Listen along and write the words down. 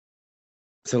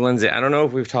So, Lindsay, I don't know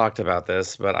if we've talked about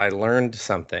this, but I learned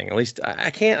something. At least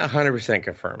I can't 100%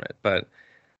 confirm it, but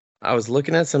I was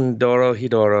looking at some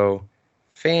Dorohedoro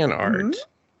fan Hmm. art,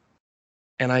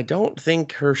 and I don't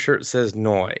think her shirt says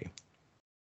Noi.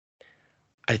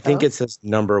 I think Oh. it says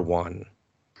number one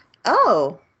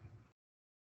Oh.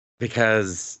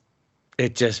 because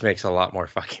it just makes a lot more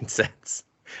fucking sense.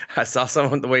 I saw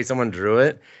the way someone drew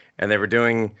it, and they were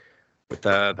doing with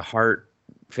the heart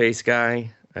face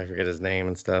guy. I forget his name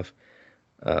and stuff.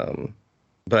 Um,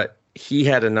 but he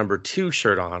had a number two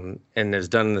shirt on and is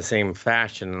done in the same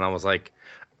fashion. And I was like,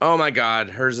 oh my God,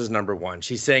 hers is number one.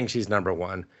 She's saying she's number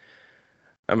one.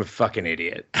 I'm a fucking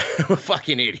idiot. I'm a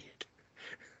fucking idiot.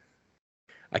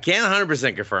 I can't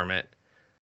 100% confirm it,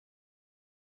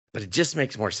 but it just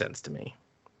makes more sense to me.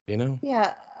 You know?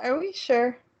 Yeah. Are we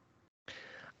sure?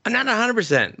 I'm not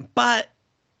 100%, but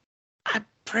I'm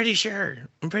pretty sure.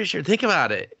 I'm pretty sure. Think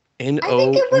about it. I think N-O,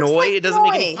 it looks Noi, like it doesn't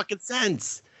make any Noi. fucking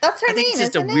sense. That's I her think it's name,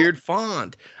 just a isn't it? weird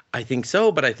font. I think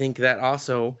so, but I think that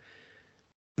also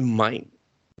might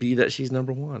be that she's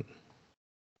number one.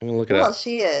 I'm gonna look it Well, up.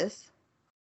 she is.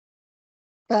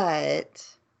 But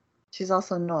she's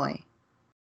also Noi.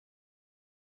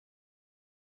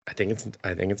 I think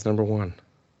it's number one.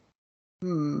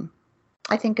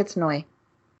 I think it's Noi.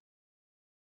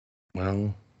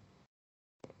 Well,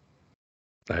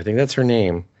 I think that's her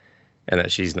name, and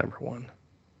that she's number one.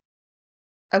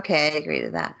 Okay, I agree to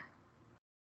that.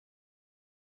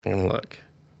 And look,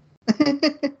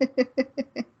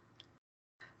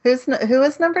 Who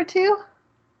is number two?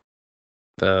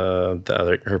 the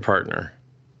other her partner.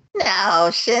 No,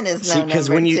 Shin is See, no 'cause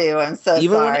number when you- two. I'm so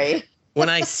even sorry. When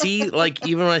I see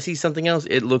even when I see something else,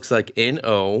 it looks like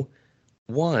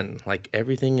N-O-1. Like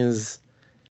everything is.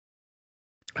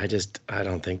 I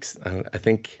don't think. I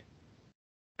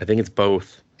think it's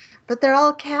both. But they're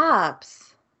all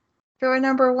caps. If it were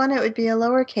number one, it would be a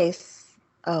lowercase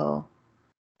O.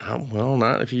 Well,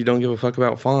 not if you don't give a fuck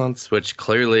about fonts, which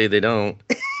clearly they don't.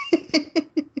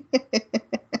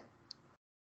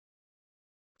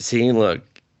 See, look,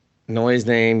 Noi's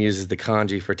name uses the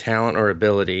kanji for talent or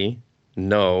ability,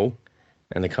 no,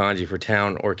 and the kanji for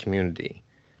town or community.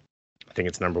 I think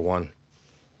it's number one.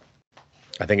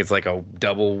 I think it's like a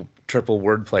double, triple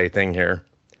wordplay thing here.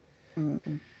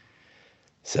 Mm-mm.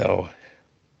 So,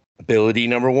 ability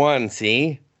number one,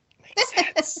 see? Makes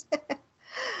sense.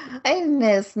 I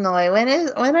miss Noi.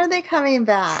 When are they coming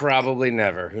back? Probably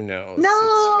never. Who knows? No!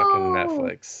 It's fucking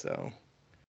Netflix, so.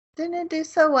 Didn't it do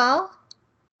so well?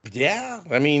 Yeah,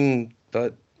 I mean,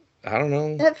 but I don't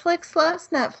know. Netflix loves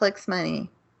Netflix money.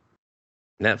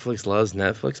 Netflix loves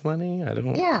Netflix money? I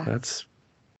don't. Yeah. That's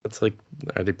like,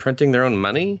 are they printing their own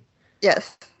money?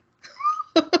 Yes.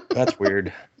 That's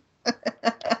weird.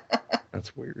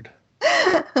 That's weird.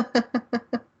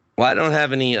 Well, I don't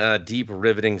have any deep,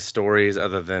 riveting stories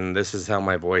other than this is how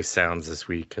my voice sounds this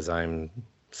week because I'm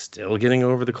still getting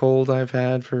over the cold I've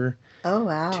had for Oh,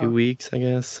 wow. 2 weeks, I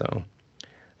guess. So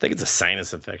I think it's a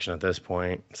sinus infection at this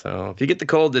point. So if you get the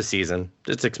cold this season,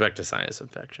 just expect a sinus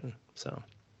infection. So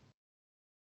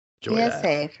enjoy that.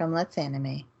 PSA from Let's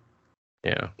Anime.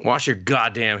 Yeah. Wash your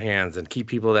goddamn hands and keep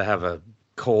people that have a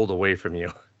cold away from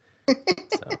you.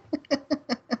 So.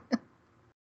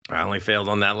 I only failed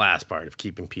on that last part of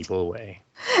keeping people away.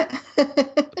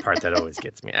 The part that always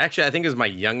gets me. Actually, I think it was my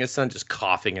youngest son just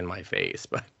coughing in my face,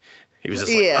 but he was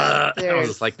just like, Yeah, I was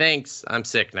just like, thanks, I'm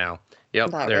sick now.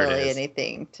 Yep, Not there really it is.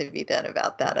 anything to be done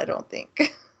about that, I don't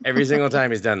think. Every single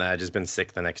time he's done that, I've just been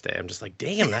sick the next day. I'm just like,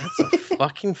 damn, that's a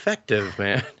fucking effective,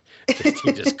 man.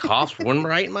 He just coughs one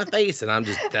right in my face, and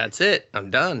that's it. I'm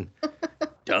done.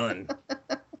 Done.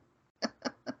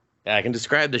 Yeah, I can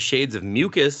describe the shades of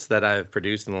mucus that I've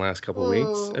produced in the last couple of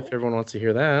weeks, if everyone wants to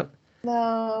hear that.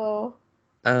 No.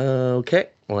 Okay,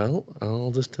 well, I'll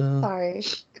just... Sorry.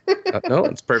 No,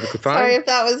 it's perfectly fine. Sorry if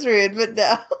that was rude, but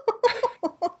no.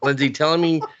 Lindsay, telling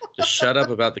me to shut up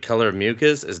about the color of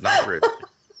mucus is not rude.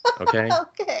 Okay?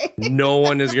 Okay. No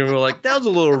one is going to be like, that was a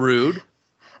little rude.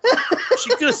 She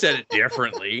could have said it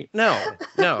differently. No,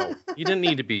 you didn't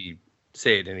need to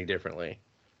say it any differently.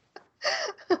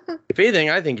 If anything,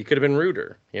 I think it could have been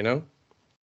ruder, you know?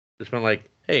 Just been like,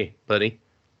 hey, buddy,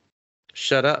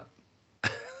 shut up.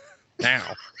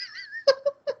 Now.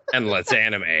 And let's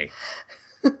anime.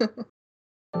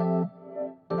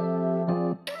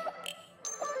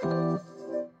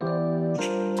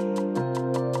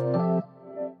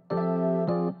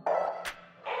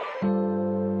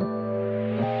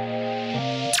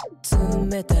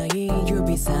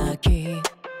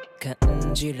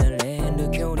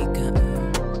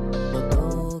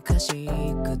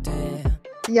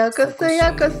 Yokoso,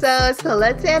 yokoso to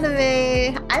Let's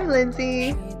Anime. I'm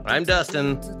Lindsay. I'm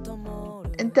Dustin.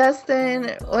 And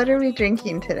Dustin, what are we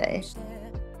drinking today?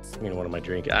 I mean, what am I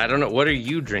drinking? I don't know. What are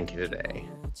you drinking today?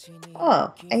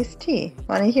 Oh, iced tea.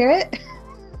 Want to hear it?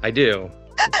 I do.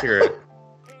 Let's hear it.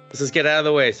 Let's just get out of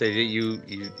the way so you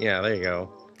yeah, there you go.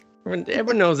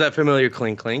 Everyone knows that familiar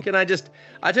clink clink, and I took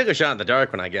a shot in the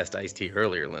dark when I guessed iced tea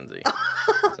earlier, Lindsay.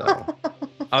 So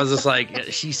I was just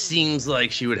like, she seems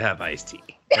like she would have iced tea.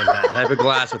 And that type of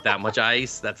glass with that much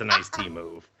ice, that's an iced tea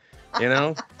move. You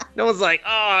know? No one's like, oh,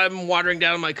 I'm watering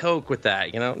down my Coke with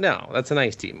that, you know? No, that's an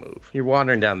iced tea move. You're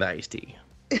watering down the iced tea.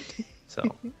 So.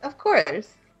 Of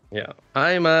course. Yeah.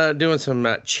 I'm doing some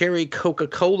cherry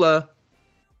Coca-Cola.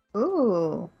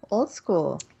 Ooh, old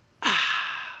school.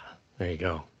 There you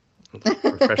go.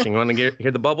 Refreshing. You want to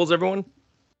hear the bubbles, everyone?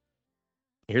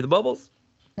 You hear the bubbles?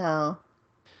 No.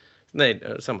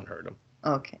 Someone heard them.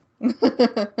 Okay.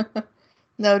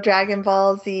 No Dragon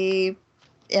Ball Z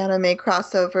anime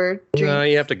crossover drink? No,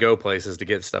 you have to go places to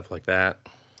get stuff like that.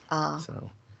 Ah. So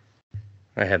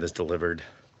I had this delivered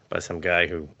by some guy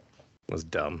who was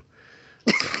dumb.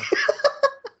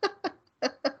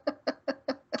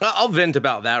 I'll vent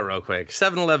about that real quick.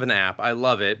 7-Eleven app, I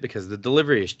love it because the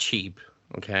delivery is cheap.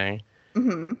 Okay.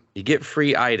 Mm-hmm. You get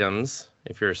free items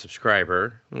if you're a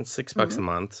subscriber. It's $6 a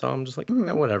month. So I'm just like,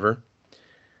 yeah, whatever.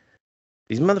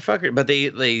 These motherfuckers, but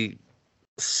they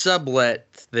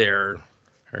sublet their,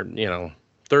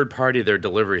 third party their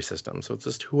delivery system. So it's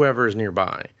just whoever's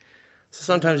nearby. So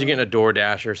sometimes you're getting a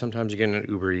DoorDasher, sometimes you're getting an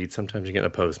Uber Eats, sometimes you're getting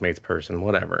a Postmates person,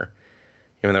 whatever.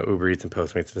 Even though Uber Eats and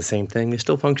Postmates are the same thing, they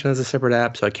still function as a separate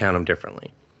app, so I count them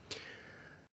differently.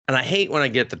 And I hate when I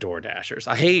get the DoorDashers.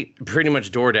 I hate pretty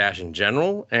much DoorDash in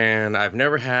general, and I've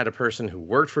never had a person who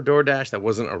worked for DoorDash that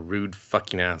wasn't a rude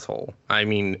fucking asshole. I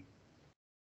mean,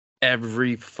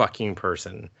 every fucking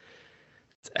person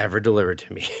that's ever delivered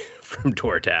to me from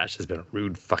DoorDash has been a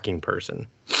rude fucking person.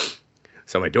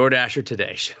 So my DoorDasher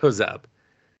today shows up,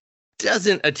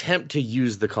 doesn't attempt to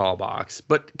use the call box,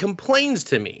 but complains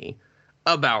to me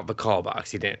about the call box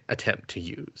he didn't attempt to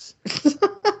use.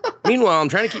 Meanwhile, I'm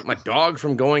trying to keep my dog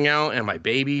from going out and my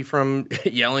baby from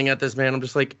yelling at this man. I'm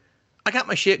just like, I got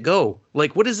my shit, go.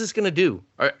 Like, what is this going to do?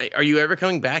 Are you ever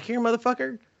coming back here,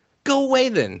 motherfucker? Go away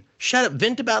then. Shut up.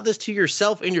 Vent about this to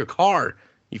yourself in your car,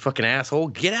 you fucking asshole.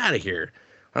 Get out of here.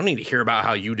 I don't need to hear about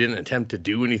how you didn't attempt to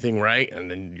do anything right and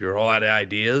then you're all out of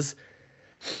ideas.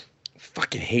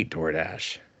 Fucking hate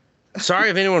DoorDash.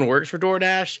 Sorry if anyone works for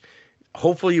DoorDash.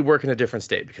 Hopefully you work in a different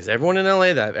state because everyone in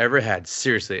LA that I've ever had,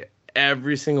 seriously,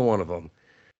 every single one of them,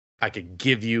 I could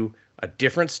give you a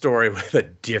different story with a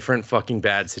different fucking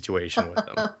bad situation with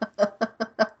them.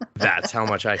 That's how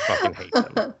much I fucking hate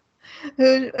them.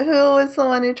 Who was the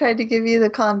one who tried to give you the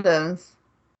condoms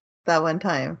that one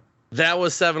time? That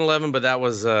was 7-Eleven, but that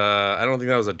was, I don't think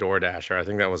that was a DoorDasher. I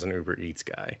think that was an Uber Eats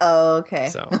guy. Oh, okay.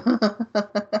 So,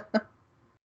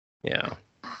 yeah.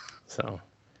 So,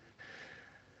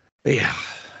 yeah.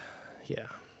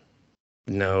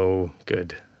 No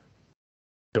good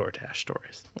DoorDash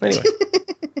stories. Anyway.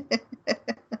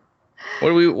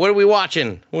 What are we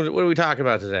watching? What are we talking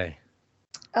about today?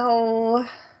 Oh.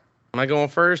 Am I going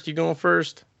first? You going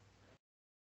first?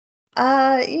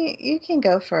 You can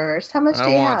go first. How much do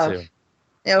you have? I want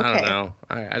to. Okay. I don't know.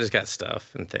 I just got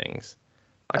stuff and things.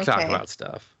 I can talk about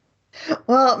stuff.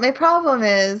 Well, my problem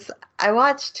is I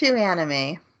watch 2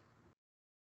 anime.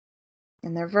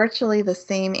 And they're virtually the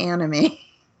same anime.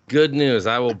 Good news.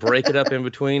 I will break it up in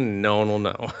between and no one will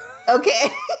know.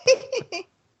 Okay.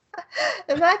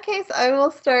 In that case, I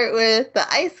will start with the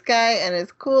ice guy and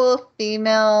his cool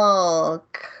female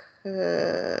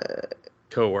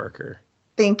coworker.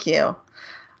 Thank you.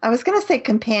 I was going to say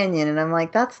companion, and I'm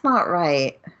like, that's not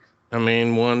right. I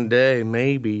mean, one day,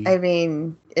 maybe. I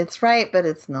mean, it's right, but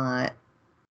it's not.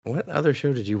 What other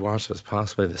show did you watch that's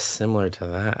possibly similar to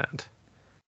that?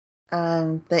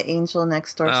 The Angel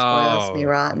Next Door Spoils Me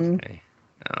Rotten. Okay.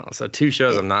 Oh, so 2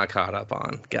 shows I'm not caught up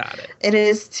on. Got it. It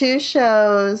is 2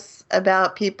 shows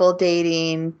about people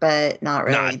dating, but not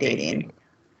really dating.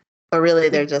 But really,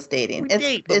 they're just dating.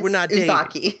 We're not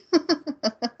Uzaki. Dating.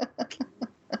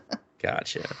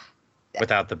 Gotcha. Yeah.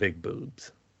 Without the big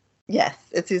boobs. Yes,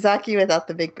 it's Uzaki without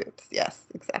the big boobs. Yes,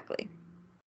 exactly.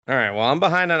 All right. Well, I'm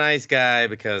behind on Ice Guy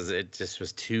because it just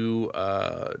was too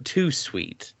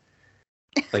sweet.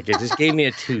 Like it just gave me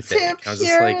a toothache. Too I was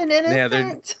pure just like, and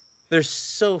innocent. they're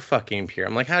so fucking pure.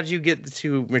 I'm like, how did you get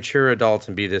to mature adults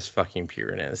and be this fucking pure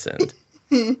and innocent?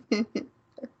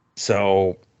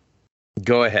 So,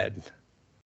 go ahead,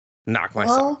 knock my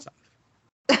socks off.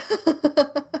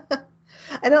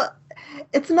 I don't.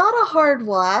 It's not a hard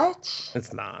watch.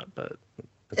 It's not, but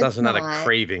It's also not a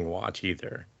craving watch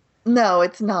either. No,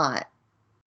 it's not.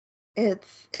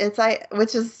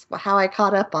 Which is how I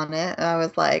caught up on it. And I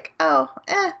was like,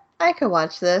 I could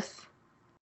watch this.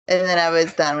 And then I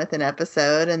was done with an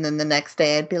episode, and then the next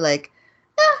day I'd be like,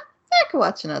 I could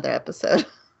watch another episode.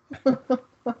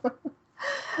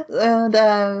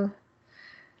 And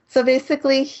so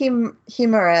basically,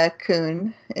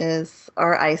 Himura-kun is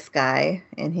our ice guy,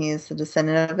 and he's a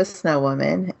descendant of a snow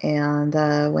woman. And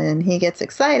when he gets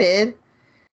excited,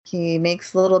 he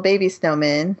makes little baby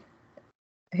snowmen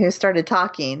who started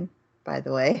talking, by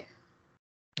the way.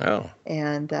 Oh.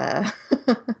 And I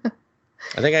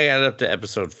think I got up to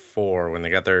episode 4 when they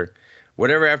got their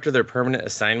whatever after their permanent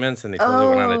assignments, and they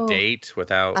totally went on a date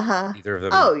without either of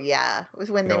them. Oh yeah, it was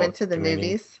when they went to the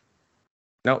movies.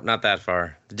 Nope, not that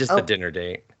far. Just the dinner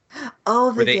date.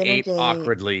 Oh, where they ate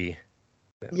awkwardly.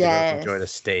 Yes. They both enjoyed a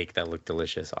steak that looked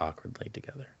delicious awkwardly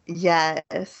together.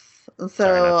 Yes.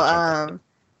 So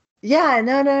yeah,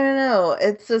 no.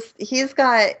 It's just he's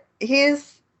got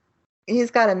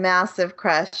a massive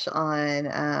crush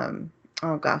on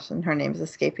oh gosh, and her name's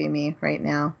escaping me right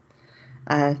now.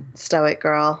 Stoic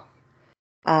girl.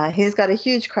 He's got a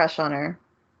huge crush on her,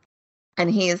 and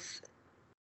he's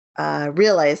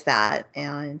realized that,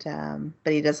 and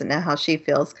but he doesn't know how she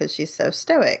feels because she's so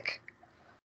stoic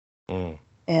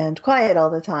and quiet all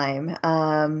the time.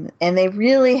 And they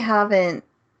really haven't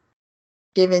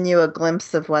given you a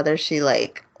glimpse of whether she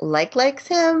likes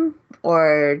him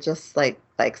or just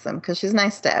likes him, because she's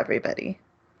nice to everybody,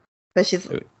 but she's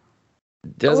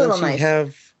doesn't she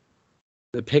have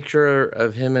the picture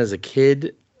of him as a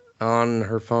kid on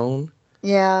her phone?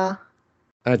 Yeah,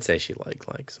 I'd say she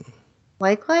likes him.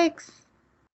 Likes?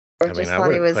 Or just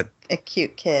thought he was a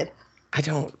cute kid? I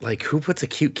don't who puts a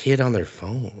cute kid on their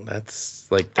phone?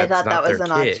 That's I thought that was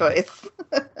an odd choice.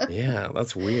 Yeah,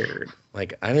 that's weird. I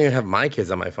don't even have my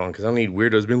kids on my phone because I don't need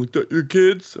weirdos being like, your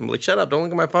kids. I'm like, shut up, don't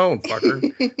look at my phone,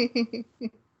 fucker.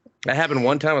 That happened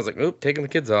one time. I was like, nope, taking the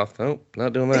kids off. Nope,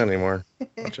 not doing that anymore.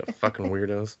 Bunch of fucking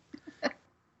weirdos.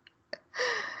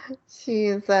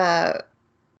 She's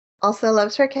also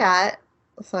loves her cat,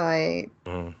 so I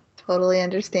totally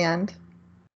understand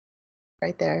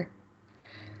right there.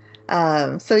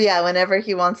 So yeah, whenever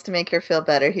he wants to make her feel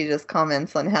better, he just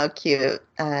comments on how cute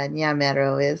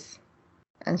Nyamero is.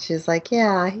 And she's like,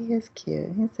 yeah, he is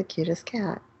cute. He's the cutest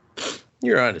cat.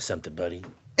 You're onto something, buddy.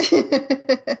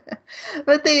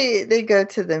 But they go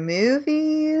to the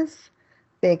movies.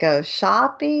 They go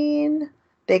shopping.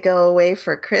 They go away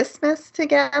for Christmas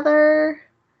together.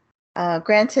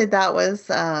 Granted, that was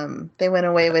they went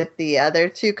away with the other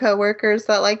two coworkers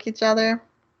that like each other.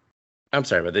 I'm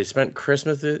sorry, but they spent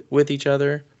Christmas with each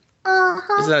other?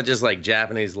 It's not just like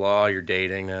Japanese law you're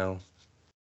dating now.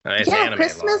 It's anime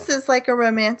Christmas is like a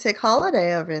romantic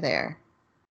holiday over there.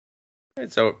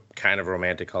 It's a kind of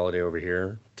romantic holiday over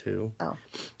here, too. Oh.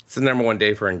 It's the number one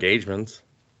day for engagements.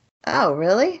 Oh,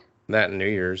 really? That and New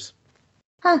Year's.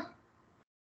 Huh.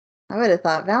 I would have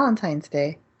thought Valentine's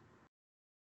Day.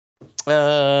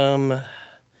 Yeah,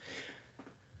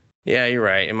 you're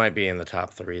right. It might be in the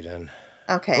top 3 then.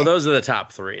 Okay. Well, those are the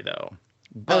top 3, though.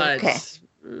 But okay.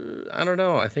 I don't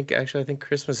know. I think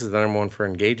Christmas is the number one for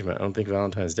engagement. I don't think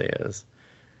Valentine's Day is.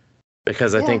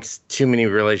 Because I think too many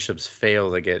relationships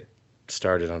fail to get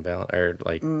started on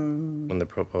when the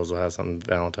proposal has on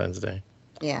Valentine's Day.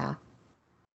 Yeah.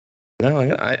 No,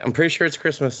 I'm pretty sure it's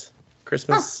Christmas.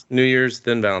 New Year's,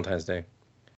 then Valentine's Day.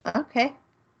 Okay.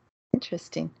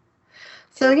 Interesting.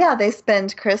 So yeah, they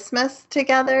spend Christmas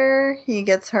together. He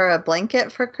gets her a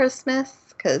blanket for Christmas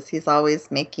because he's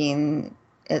always making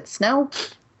it snow.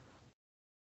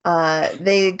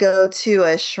 They go to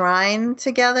a shrine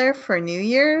together for New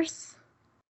Year's.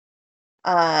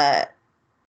 And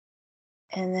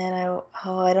then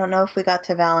I don't know if we got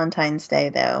to Valentine's Day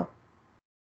though.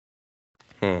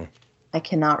 I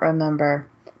cannot remember.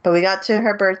 But we got to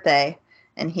her birthday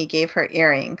and he gave her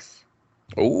earrings.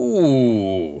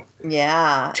 Ooh.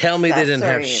 Yeah. Tell me they didn't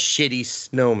have shitty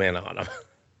snowmen on them.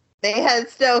 They had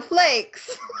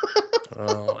snowflakes.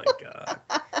 Oh my god.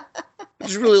 I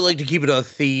just really like to keep it a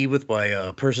theme with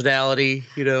my personality,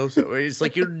 so it's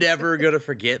like you're never going to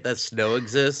forget that snow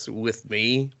exists with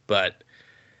me, but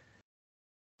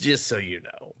just so you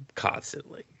know,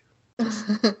 constantly.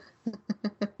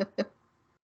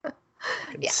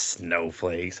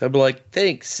 Snowflakes. I'd be like,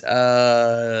 thanks.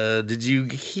 Did you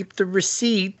keep the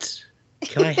receipt?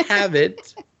 Can I have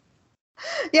it?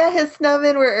 Yeah, his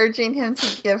snowmen were urging him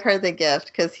to give her the gift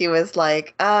because he was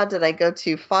like, did I go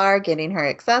too far getting her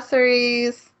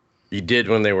accessories? You did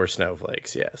when they were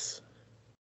snowflakes, yes.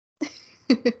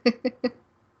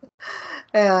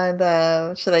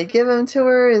 And should I give him to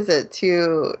her? Is it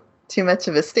too much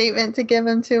of a statement to give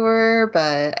him to her?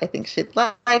 But I think she'd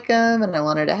like him, and I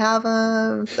want her to have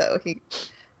him. So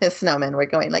his snowmen were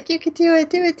going like, "You could do it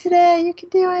today. You could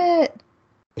do it."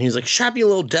 And he's like, "Shut up, you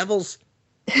little devils!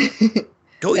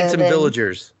 Go eat some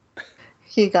villagers."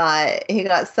 He got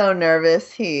so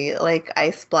nervous. He like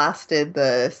ice blasted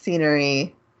the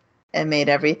scenery and made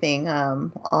everything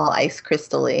all ice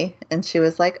crystally. And she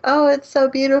was like, "Oh, it's so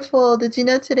beautiful. Did you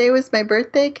know today was my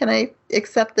birthday? Can I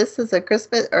accept this as a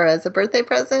Christmas or as a birthday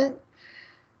present?"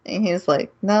 And he was like,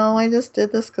 "No, I just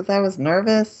did this because I was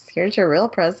nervous. Here's your real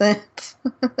present."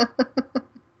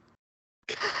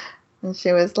 And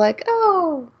she was like,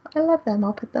 "Oh, I love them.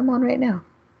 I'll put them on right now."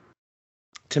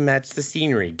 To match the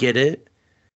scenery. Get it?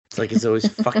 It's like it's always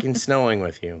fucking snowing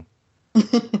with you.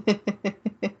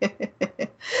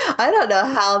 I don't know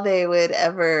how they would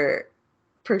ever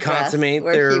progress consummate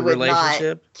where their he would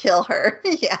relationship. Not kill her.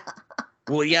 Yeah.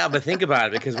 Well, yeah, but think about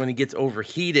it, because when he gets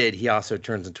overheated, he also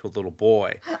turns into a little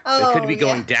boy. Oh, it could be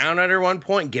going down at one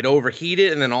point, get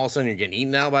overheated, and then all of a sudden you're getting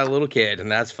eaten out by a little kid, and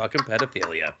that's fucking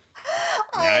pedophilia.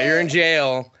 Now you're in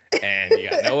jail, and you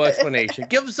got no explanation.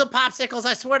 Give him some popsicles,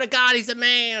 I swear to God, he's a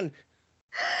man.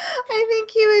 I think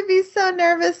he would be so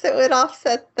nervous it would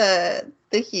offset the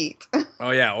heat.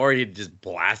 Oh, yeah, or he'd just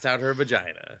blast out her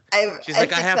vagina. She's I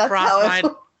like, I have frostbite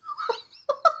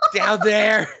down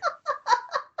there.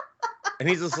 And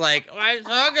he's just like, my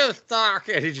tongue is stuck.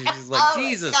 And she's just like, oh,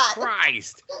 Jesus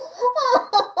Christ.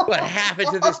 What happened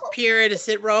to this pure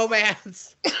innocent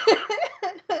romance?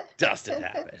 Dustin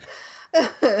happened.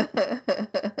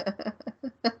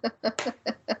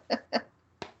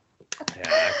 Yeah,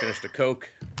 I finished a Coke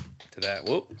to that.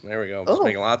 Whoop, there we go. I'm just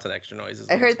making lots of extra noises.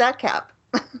 I heard that cap.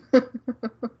 I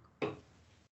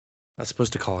was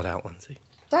supposed to call it out, Lindsay.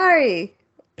 Sorry.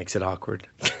 Makes it awkward.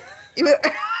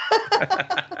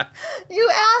 You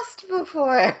asked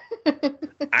before.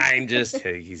 I'm just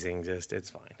teasing. It's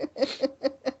fine.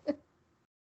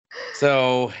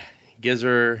 So, gives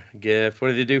her a gift. What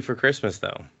did they do for Christmas,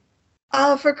 though?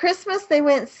 For Christmas, they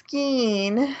went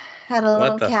skiing at a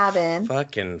little cabin.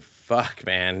 Fucking fuck,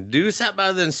 man. Do something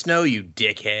other than snow, you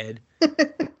dickhead.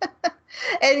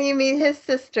 And you meet his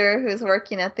sister, who's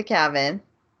working at the cabin.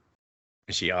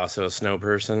 Is she also a snow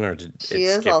person, or did she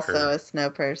is also a snow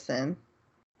person?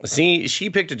 See,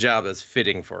 she picked a job that's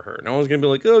fitting for her. No one's gonna be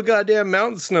like, "Oh, goddamn,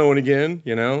 mountain snowing again,"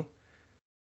 you know?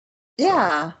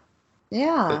 Yeah,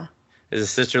 yeah. Does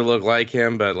his sister look like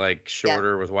him, but like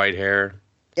shorter with white hair?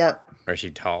 Yep. Or is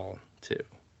she tall too?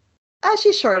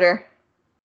 She's shorter.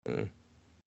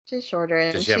 She's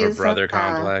shorter. Does she have a brother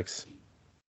complex?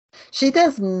 She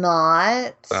does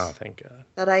not. Oh, thank God.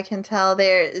 That I can tell.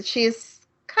 She's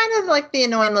kind of like the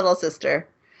annoying little sister.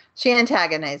 She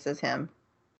antagonizes him.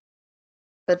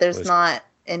 But there's not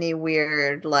any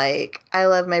weird, like, I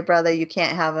love my brother, you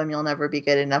can't have him, you'll never be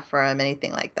good enough for him,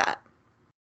 anything like that.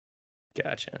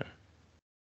 Gotcha.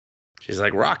 She's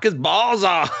like, rock his balls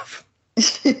off.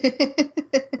 You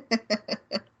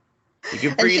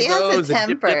can freeze those and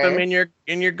dip them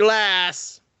in your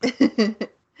glass.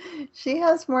 She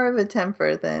has more of a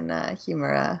temper than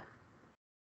Himura.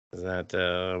 Is that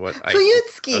what?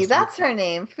 Fuyutsuki, that's her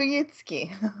name.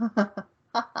 Fuyutsuki.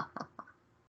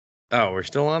 Oh, we're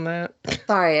still on that?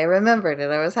 Sorry, I remembered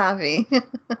it. I was happy.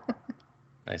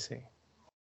 I see.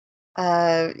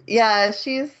 Yeah,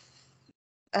 she's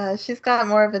got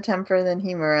more of a temper than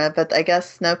Himura, but I guess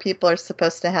snow people are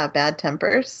supposed to have bad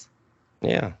tempers.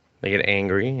 Yeah, they get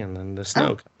angry and then the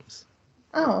snow comes.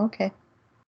 Oh, okay.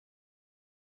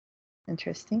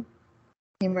 Interesting.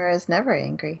 Himura is never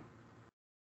angry.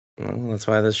 Well, that's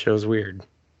why this show's weird.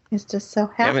 He's just so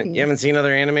happy. You haven't seen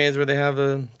other animes where they have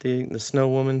the snow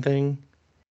woman thing?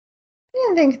 I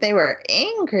didn't think they were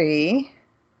angry.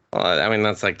 Well, I mean,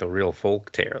 that's like the real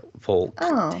folk tale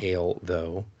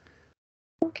though.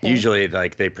 Okay. Usually,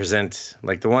 like, they present,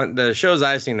 like, the shows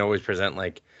I've seen always present,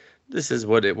 like, this is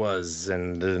what it was,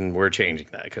 and then we're changing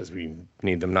that because we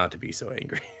need them not to be so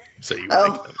angry. So you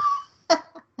like them.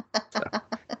 So.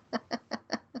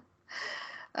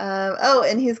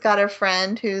 And he's got a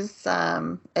friend who's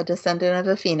a descendant of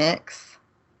a phoenix.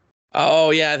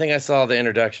 Oh, yeah, I think I saw the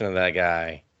introduction of that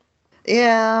guy.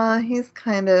 Yeah, he's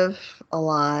kind of a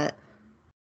lot.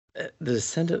 The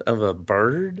descendant of a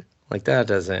bird? Like, that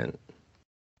doesn't...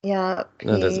 Yeah.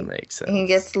 That doesn't make sense. He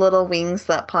gets little wings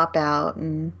that pop out,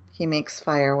 and he makes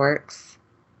fireworks.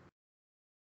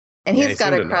 And he's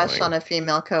got a crush on a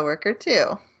female coworker,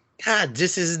 too. God,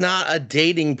 this is not a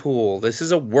dating pool. This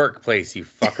is a workplace, you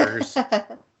fuckers.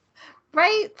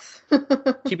 Right?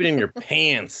 Keep it in your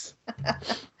pants.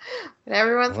 And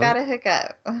everyone's got a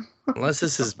hiccup. Unless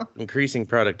this is increasing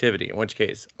productivity, in which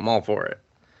case I'm all for it.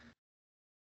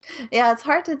 Yeah, it's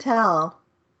hard to tell.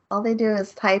 All they do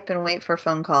is type and wait for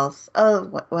phone calls.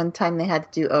 Oh, one time they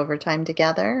had to do overtime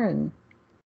together and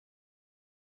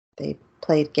they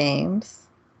played games.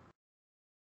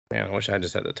 Man, I wish I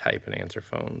just had to type and answer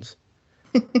phones.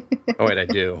 Oh, wait, I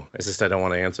do. It's just I don't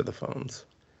want to answer the phones.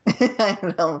 I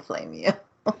don't blame you.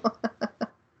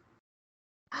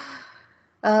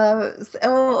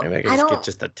 So Maybe I could just get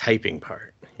just the typing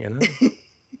part, you know?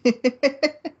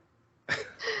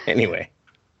 Anyway.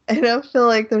 I don't feel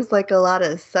like there's like a lot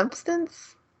of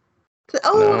substance.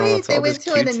 Oh, wait, they went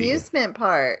to an amusement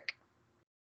park.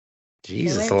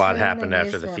 Jesus, a lot happened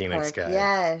after the Phoenix guy.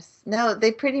 Yes. No,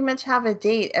 they pretty much have a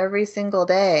date every single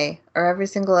day or every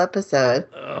single episode.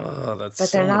 Oh, that's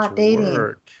but they're not dating.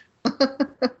 Work.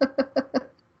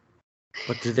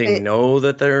 But do they know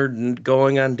that they're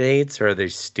going on dates, or are they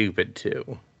stupid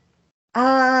too?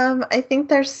 I think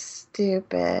they're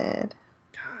stupid.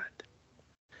 God.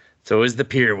 So is the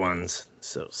Pier ones.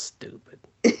 So stupid.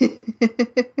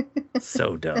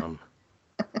 So dumb.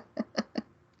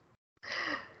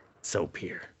 So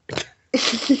Pier.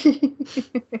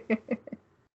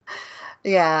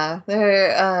 Yeah,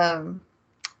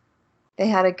 they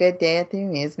had a good day at the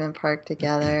amusement park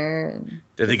together. And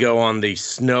did they go on the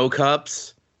snow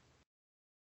cups?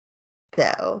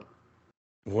 No.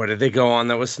 What did they go on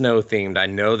that was snow themed? I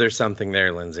know there's something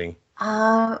there, Lindsay.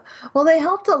 Well, they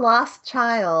helped a lost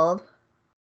child.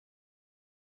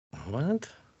 What?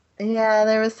 Yeah,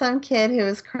 there was some kid who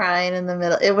was crying in the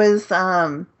middle. It was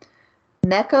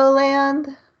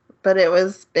Necoland, but it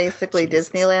was basically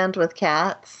Disneyland with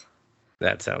cats.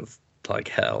 That sounds like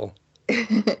hell.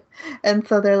 And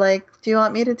so they're like, do you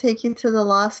want me to take you to the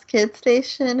lost kid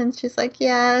station? And she's like,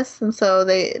 yes. And so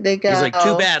they go. He's like,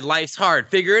 too bad, life's hard.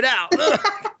 Figure it out.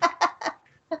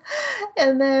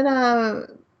 And then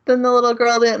the little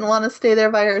girl didn't want to stay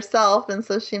there by herself, and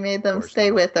so she made them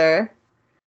stay with her.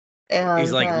 And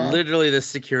he's like, literally, the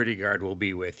security guard will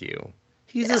be with you.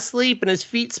 He's asleep and his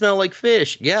feet smell like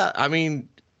fish. Yeah, I mean,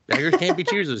 beggars can't be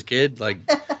choosers, kid. Like,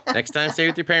 next time, stay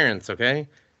with your parents, okay?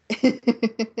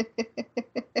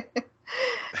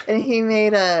 And he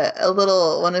made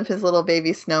one of his little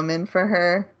baby snowmen for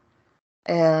her.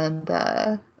 And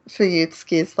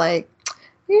Fuyutsuki's like,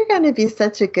 you're going to be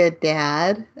such a good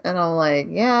dad. And I'm like,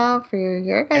 yeah, for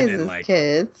your guys' like,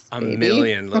 kids. A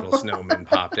million little snowmen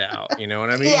popped out. You know what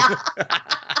I mean? Yeah.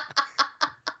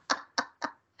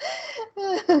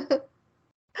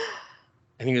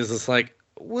 And he was just like,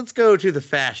 let's go to the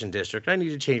fashion district. I need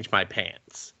to change my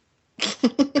pants.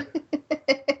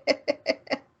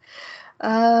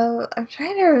 I'm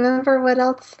trying to remember what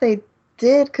else they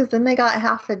did, because then they got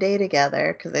half a day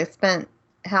together, because they spent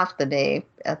half the day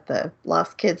at the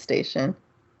Lost Kid Station.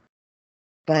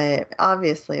 But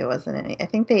obviously it wasn't any. I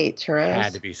think they ate churros. It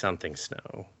had to be something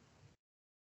snow.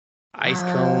 Ice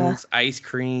cones, ice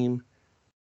cream.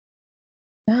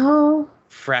 No.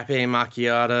 Frappe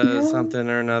macchiato, something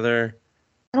or another.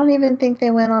 I don't even think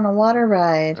they went on a water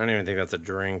ride. I don't even think that's a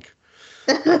drink.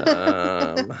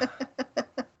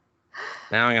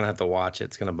 Now I'm going to have to watch it.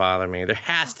 It's going to bother me. There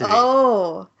has to be.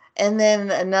 Oh, and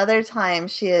then another time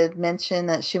she had mentioned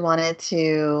that she wanted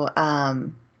to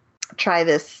try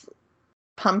this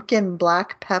pumpkin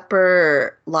black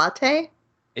pepper latte.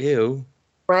 Ew.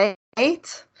 Right?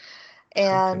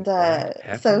 And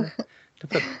so... Don't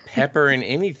put pepper in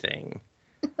anything.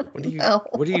 What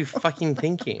are you fucking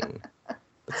thinking?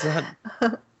 It's not...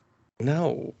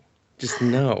 No. Just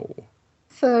no.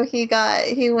 So he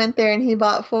went there and he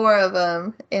bought 4 of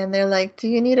them, and they're like, do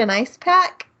you need an ice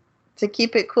pack to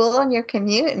keep it cool on your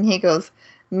commute? And he goes,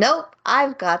 nope,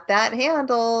 I've got that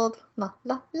handled. La,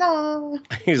 la, la.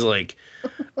 He's like,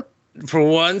 for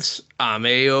once, I'm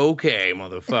A-okay,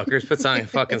 motherfuckers. Puts on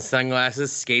fucking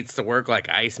sunglasses, skates to work like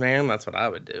Iceman. That's what I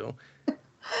would do.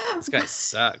 This guy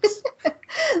sucks.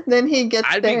 Then he gets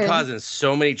I'd be causing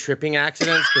so many tripping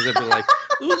accidents because I'd be like,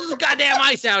 there's goddamn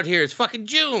ice out here. It's fucking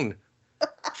June.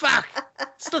 Fuck!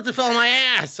 Slipped and fell on my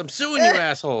ass. I'm suing you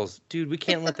assholes. Dude, we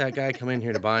can't let that guy come in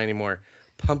here to buy any more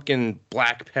pumpkin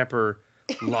black pepper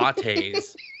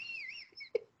lattes.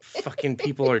 Fucking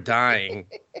people are dying.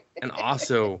 And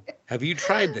also, have you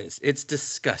tried this? It's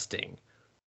disgusting.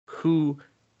 Who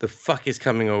the fuck is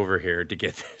coming over here to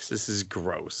get this? This is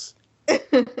gross.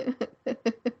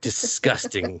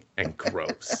 Disgusting and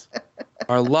gross.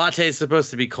 Are lattes supposed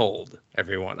to be cold,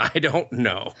 everyone? I don't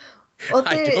know. Well,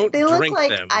 they look like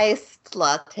them. Iced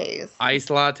lattes. Iced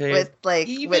lattes? With like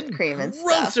whipped cream and stuff.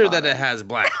 Grosser that it has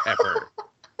black pepper.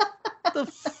 The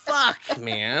fuck,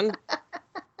 man?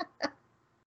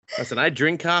 Listen, I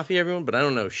drink coffee, everyone, but I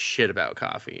don't know shit about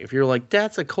coffee. If you're like,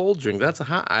 that's a cold drink, that's a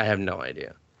hot, I have no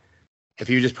idea. If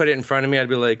you just put it in front of me, I'd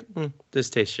be like, this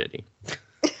tastes shitty.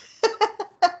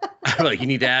 I'm like, you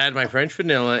need to add my French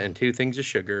vanilla and 2 things of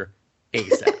sugar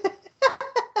ASAP.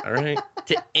 All right?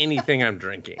 To anything I'm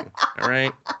drinking. All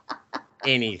right?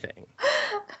 Anything.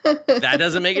 That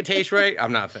doesn't make it taste right,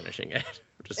 I'm not finishing it.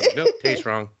 I'm just like, nope, tastes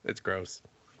wrong. It's gross.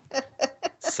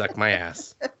 Suck my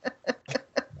ass.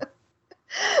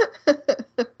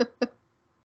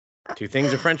 2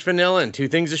 things of French vanilla and 2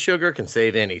 things of sugar can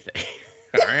save anything.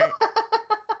 All right?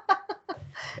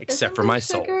 Except for my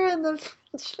soul. Sugar and the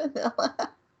French vanilla.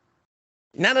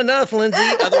 Not enough, Lindsay.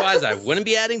 Otherwise, I wouldn't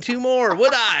be adding 2 more,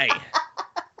 would I?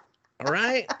 All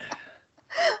right?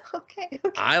 Okay.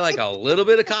 I like a little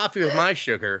bit of coffee with my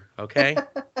sugar, okay?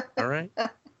 All right?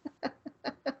 Not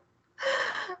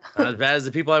as bad as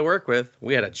the people I work with.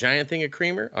 We had a giant thing of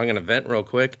creamer. I'm going to vent real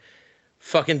quick.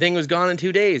 Fucking thing was gone in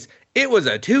 2 days. It was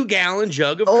a 2-gallon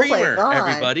jug of creamer,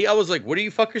 everybody. I was like, what are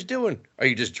you fuckers doing? Are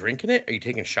you just drinking it? Are you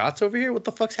taking shots over here? What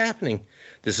the fuck's happening?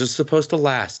 This is supposed to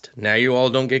last. Now you all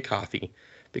don't get coffee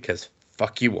because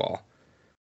fuck you all.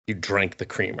 You drank the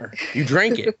creamer. You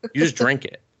drank it. You just drank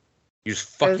it. You just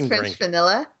fucking drank it. French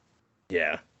vanilla?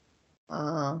 Yeah.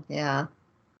 Oh, yeah.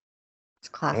 It's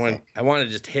classic. I want to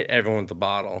just hit everyone with the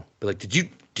bottle. Be like, did you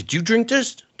drink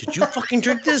this? Did you fucking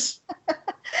drink this?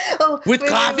 With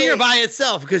coffee or by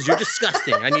itself? Because you're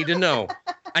disgusting. I need to know.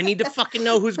 I need to fucking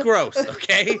know who's gross,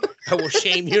 okay? I will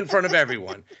shame you in front of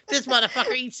everyone. This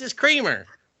motherfucker eats this creamer.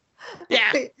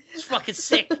 Yeah, it's fucking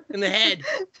sick in the head.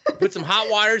 Put some hot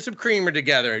water and some creamer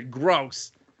together.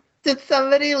 Gross. Did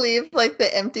somebody leave like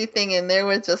the empty thing in there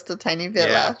with just a tiny bit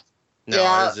left? No, it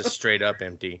was just straight up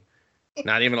empty.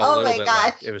 Not even a little bit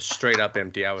left. It was straight up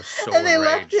empty. I was so And they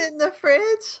enraged. left it in the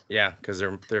fridge? Yeah, because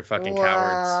they're fucking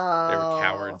cowards. They were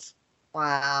cowards.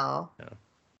 Wow. Yeah.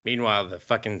 Meanwhile, the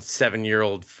fucking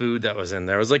 7-year-old food that was in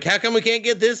there was like, how come we can't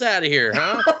get this out of here,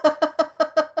 huh?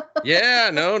 Yeah,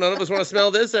 no, none of us want to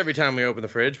smell this every time we open the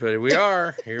fridge, but we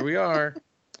are. Here we are.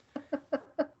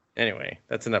 Anyway,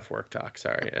 that's enough work talk.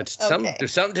 Sorry. It's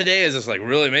there's something today is just like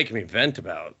really making me vent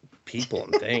about people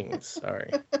and things. Sorry.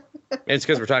 It's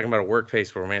because we're talking about a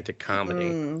workplace romantic comedy.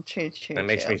 True. That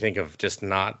makes me think of just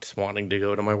not wanting to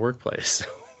go to my workplace.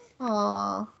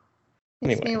 Aw.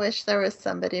 Makes me wish there was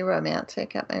somebody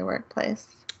romantic at my workplace.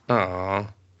 Aw.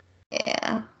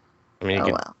 Yeah. I mean,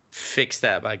 you could fix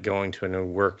that by going to a new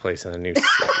workplace in a new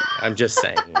city. I'm just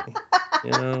saying.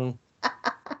 You know?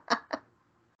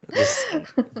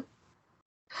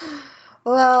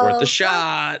 Well, worth a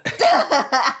shot.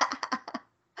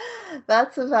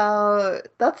 That's about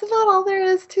all there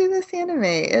is to this anime.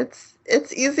 It's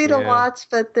easy to watch,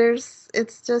 but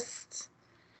it's just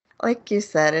like you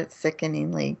said, it's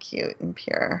sickeningly cute and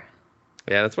pure.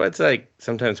 Yeah, that's why it's like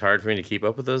sometimes hard for me to keep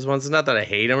up with those ones. It's not that I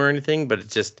hate them or anything, but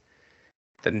it's just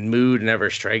the mood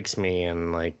never strikes me.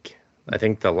 And like, I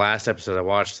think the last episode I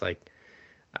watched, like,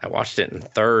 I watched it in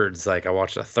thirds. Like, I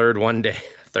watched a third one day,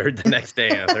 a third the next day,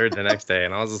 and a third the next day.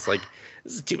 And I was just like,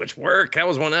 this is too much work. That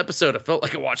was one episode. I felt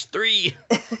like I watched 3.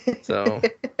 So,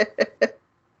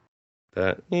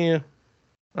 but yeah,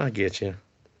 I get you.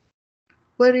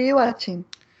 What are you watching?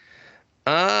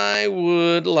 I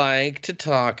would like to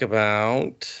talk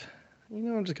about,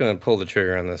 I'm just going to pull the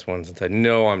trigger on this one since I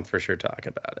know I'm for sure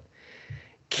talking about it.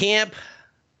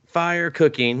 Campfire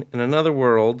cooking in another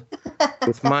world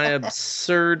with my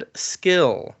absurd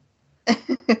skill.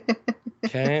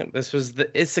 Okay, this was the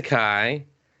isekai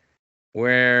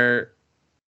where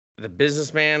the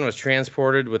businessman was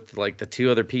transported with like the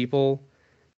 2 other people,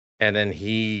 and then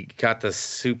he got the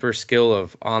super skill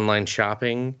of online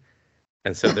shopping.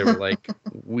 And so they were like,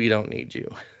 we don't need you.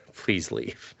 Please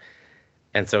leave.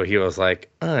 And so he was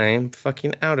like, I'm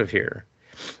fucking out of here.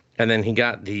 And then he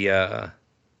got the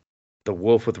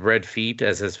wolf with red feet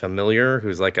as his familiar,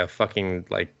 who's like a fucking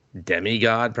like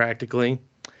demigod practically.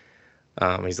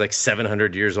 He's like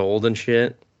 700 years old and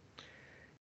shit.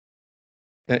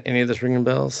 Any of this ringing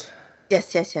bells?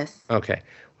 Yes. Okay.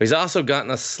 Well, he's also gotten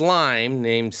a slime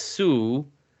named Sui,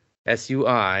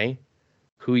 S-U-I,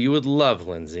 who you would love,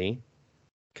 Lindsay.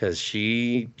 Because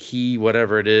he,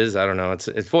 whatever it is, I don't know.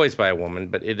 It's voiced by a woman,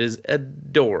 but it is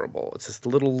adorable. It's this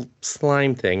little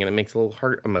slime thing, and it makes little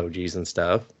heart emojis and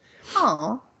stuff.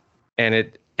 Oh.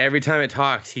 And every time it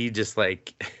talks, he just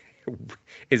like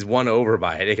is won over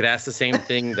by it. It could ask the same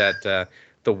thing that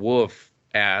the wolf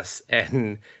asks,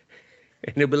 and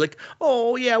And he'll be like,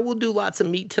 "Oh yeah, we'll do lots of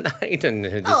meat tonight," and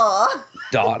he'll just Aw.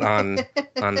 dot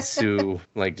on Sue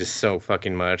like just so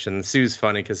fucking much. And Sue's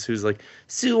funny because Sue's like,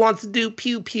 "Sue wants to do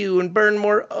pew pew and burn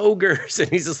more ogres," and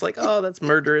he's just like, "Oh, that's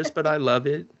murderous, but I love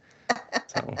it."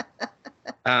 So,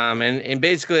 and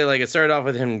basically like it started off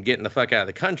with him getting the fuck out of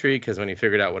the country because when he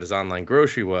figured out what his online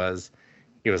grocery was,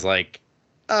 he was like,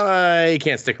 "You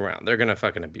can't stick around. They're gonna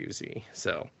fucking abuse you."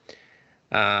 So,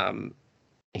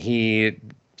 he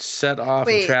set off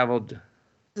and traveled.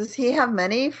 Does he have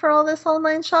money for all this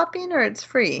online shopping, or it's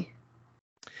free?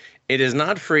 It is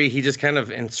not free. He just kind of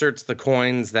inserts the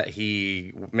coins that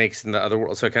he makes in the other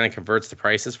world, so it kind of converts the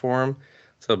prices for him.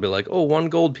 So it'll be like, oh, 1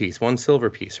 gold piece, 1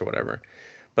 silver piece, or whatever.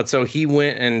 But so he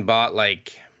went and bought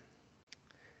like.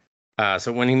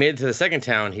 So when he made it to the second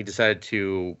town, he decided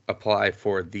to apply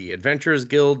for the Adventurers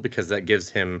Guild because that gives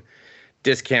him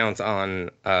discounts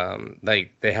on.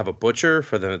 Like they have a butcher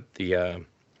for the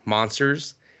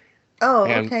monsters. Oh,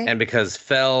 okay. And because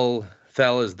Fel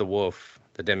is the wolf,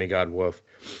 the demigod wolf.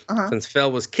 Since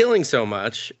Fel was killing so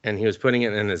much and he was putting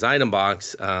it in his item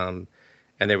box, and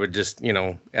they would just,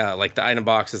 like the item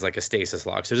box is like a stasis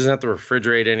lock. So it doesn't have to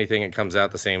refrigerate anything. It comes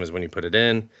out the same as when you put it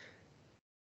in.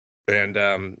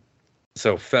 And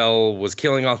so Fel was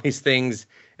killing all these things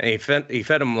and he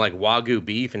fed him like Wagyu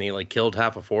beef and he like killed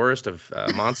half a forest of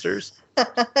monsters.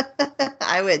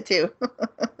 I would too.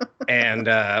 And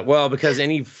because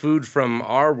any food from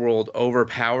our world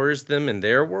overpowers them in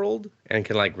their world and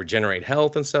can like regenerate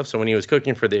health and stuff. So when he was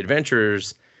cooking for the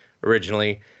adventurers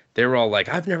originally, they were all like,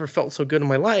 "I've never felt so good in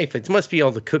my life. It must be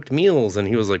all the cooked meals." And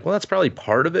he was like, "Well, that's probably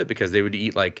part of it because they would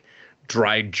eat like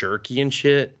dried jerky and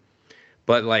shit.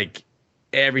 But like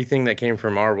everything that came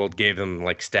from our world gave them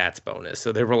like stats bonus.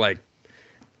 So they were like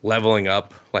leveling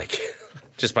up like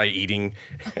just by eating."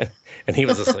 And he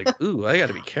was just like, "Ooh, I got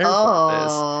to be careful with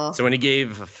this." So when he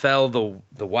gave Fel the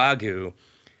Wagyu,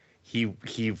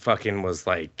 he fucking was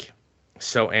like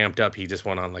so amped up. He just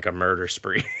went on like a murder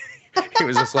spree. he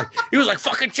was like,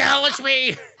 "Fucking challenge me!"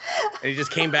 And he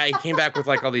just came back. He came back with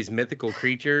like all these mythical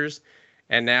creatures.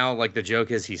 And now like the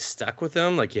joke is he's stuck with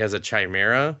them. Like he has a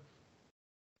chimera.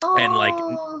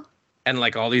 Oh. And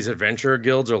like all these adventurer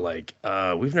guilds are like,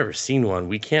 "We've never seen one.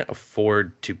 We can't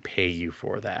afford to pay you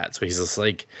for that." So he's just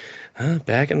like,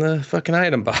 back in the fucking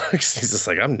item box. He's just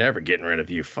like, "I'm never getting rid of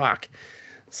you. Fuck."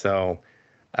 So,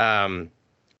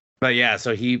 but yeah,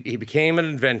 so he became an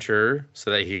adventurer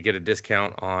so that he could get a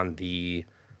discount on the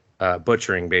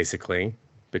butchering, basically,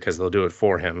 because they'll do it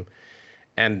for him.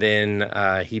 And then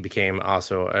he became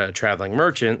also a traveling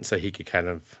merchant so he could kind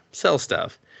of sell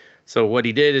stuff. So what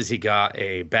he did is he got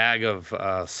a bag of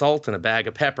salt and a bag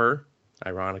of pepper,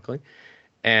 ironically,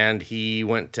 and he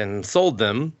went and sold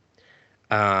them.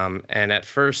 And at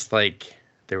first, like,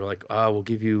 they were like, "Oh, we'll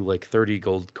give you like 30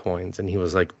 gold coins." And he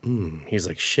was like, he's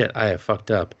like, "Shit, I have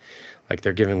fucked up. Like,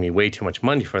 they're giving me way too much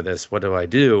money for this. What do I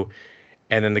do?"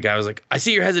 And then the guy was like, "I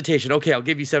see your hesitation. Okay, I'll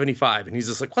give you 75. And he's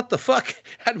just like, "What the fuck?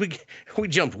 How did we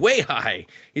jumped way high?"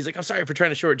 He's like, "I'm sorry for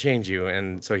trying to shortchange you."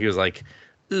 And so he was like,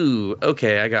 "Ooh,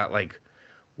 okay, I got like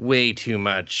way too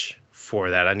much for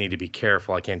that. I need to be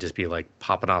careful. I can't just be like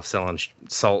popping off selling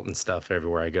salt and stuff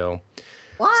everywhere I go."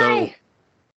 Why? So,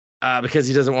 because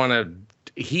he doesn't want to.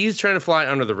 He's trying to fly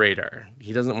under the radar.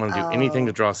 He doesn't want to do anything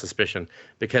to draw suspicion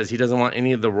because he doesn't want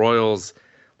any of the royals,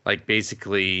 like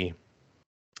basically.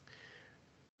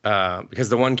 Because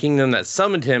the one kingdom that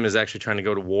summoned him is actually trying to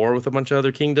go to war with a bunch of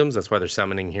other kingdoms. That's why they're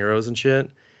summoning heroes and shit.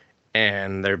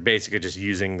 And they're basically just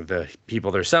using the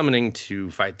people they're summoning to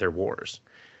fight their wars.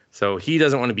 So he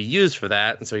doesn't want to be used for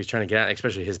that. And so he's trying to get out,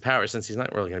 especially his power, since he's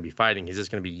not really going to be fighting. He's just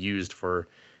going to be used for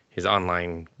his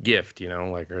online gift,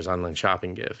 or his online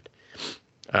shopping gift.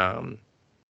 And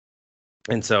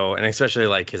especially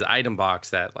like his item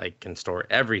box that like can store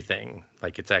everything.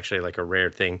 Like it's actually like a rare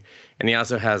thing. And he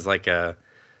also has like a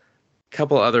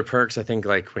couple other perks. I think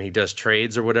like when he does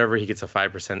trades or whatever, he gets a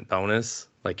 5% bonus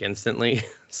like instantly.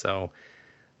 So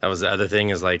that was the other thing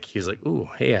is like, he's like, "Ooh,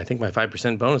 hey, I think my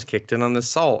 5% bonus kicked in on this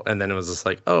salt." And then it was just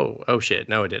like, oh shit,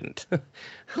 no, it didn't.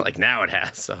 Like now it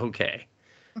has. So, okay.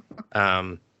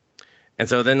 And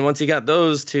so then once he got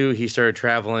those two, he started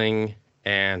traveling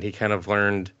and he kind of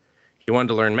learned, he wanted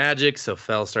to learn magic. So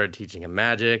Fel started teaching him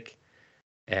magic.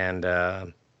 And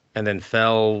then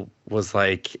Fel was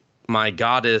like, "My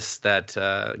goddess that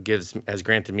has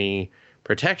granted me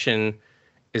protection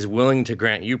is willing to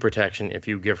grant you protection if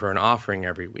you give her an offering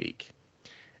every week.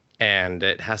 And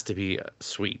it has to be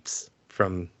sweets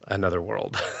from another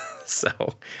world."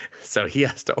 So he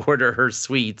has to order her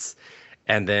sweets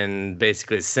and then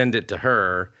basically send it to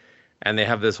her. And they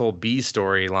have this whole B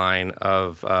storyline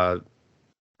of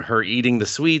her eating the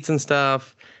sweets and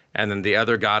stuff, and then the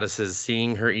other goddesses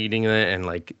seeing her eating it and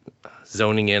like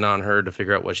zoning in on her to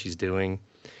figure out what she's doing,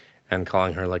 and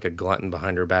calling her like a glutton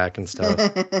behind her back and stuff.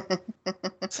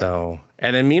 So,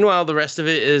 and then meanwhile, the rest of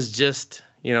it is just,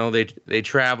 they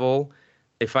travel,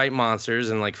 they fight monsters,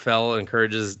 and like Fell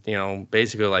encourages,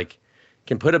 basically like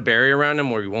can put a barrier around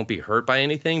him where he won't be hurt by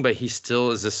anything, but he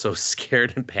still is just so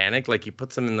scared and panicked. Like he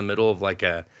puts him in the middle of like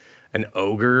an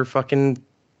ogre fucking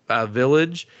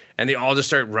village, and they all just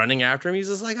start running after him. He's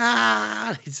just like,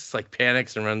 he just like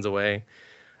panics and runs away.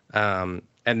 And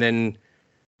then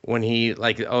when he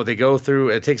they go through,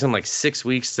 it takes them like 6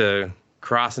 weeks to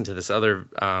cross into this other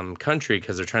country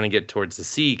because they're trying to get towards the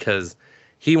sea because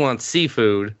he wants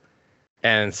seafood,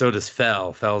 and so does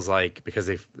Fell. Fell's like, because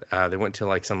they went to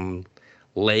like some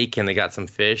lake and they got some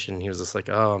fish, and he was just like,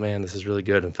 oh man, this is really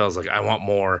good. And Fell's like, I want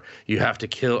more. I have to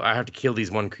kill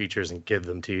these one creatures and give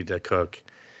them to you to cook.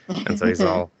 And so he's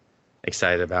all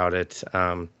excited about it.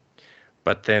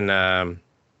 But then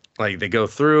like they go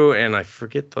through, and I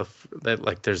forget that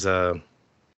like there's not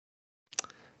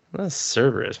a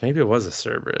Cerberus. Maybe it was a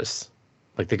Cerberus.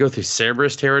 Like they go through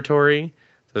Cerberus territory.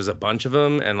 There's a bunch of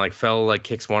them, and like Fell like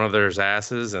kicks one of their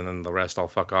asses, and then the rest all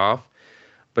fuck off.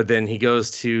 But then he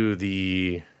goes to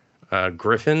the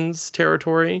Griffins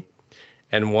territory,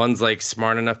 and one's like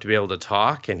smart enough to be able to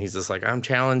talk, and he's just like, I want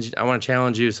to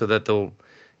challenge you so that they'll,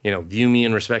 view me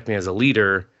and respect me as a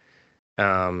leader.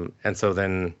 And so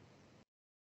then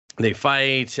they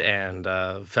fight, and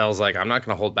Fell's like, I'm not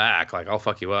going to hold back. Like, I'll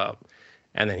fuck you up.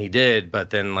 And then he did, but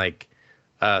then like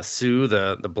Sue,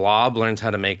 the blob, learns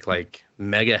how to make like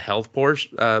mega health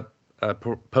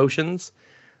potions.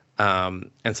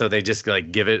 And so they just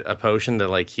like give it a potion to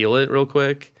like heal it real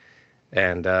quick.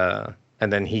 And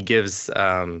then he gives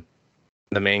the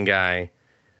main guy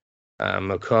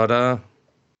Mukoda.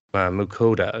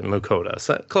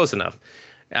 So close enough.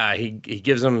 He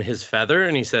gives him his feather,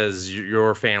 and he says,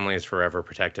 your family is forever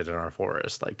protected in our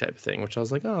forest, like type of thing, which I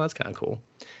was like, oh, that's kind of cool.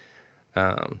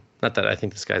 Not that I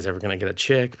think this guy's ever going to get a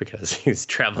chick because he's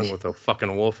traveling with a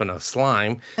fucking wolf and a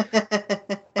slime.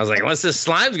 I was like, unless this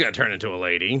slime's going to turn into a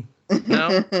lady.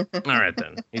 No? All right,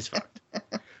 then. He's fucked.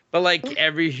 But like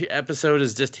every episode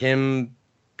is just him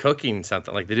cooking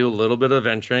something. Like they do a little bit of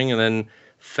adventuring, and then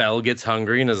Fell gets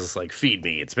hungry and is just like, feed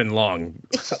me. It's been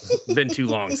too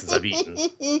long since I've eaten.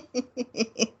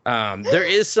 There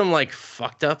is some like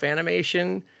fucked up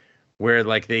animation where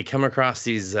like they come across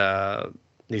these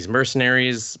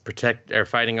mercenaries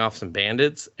fighting off some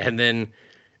bandits, and then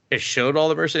it showed all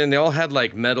the mercenaries, and they all had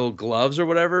like metal gloves or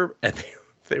whatever, and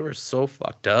they were so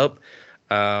fucked up.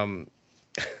 I'll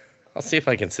see if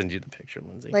I can send you the picture,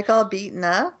 Lindsay. Like all beaten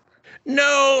up?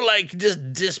 No, like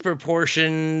just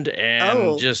disproportioned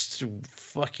and just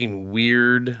fucking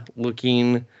weird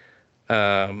looking.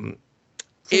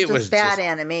 It was bad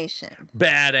animation.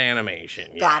 Bad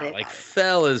animation. Got it. Like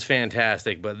Fell is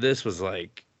fantastic, but this was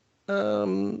like,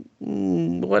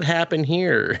 what happened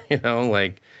here?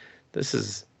 Like this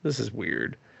is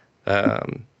weird.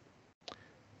 I'm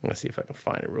gonna see if I can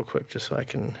find it real quick just so I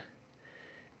can.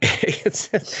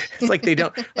 It's like they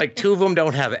don't, like two of them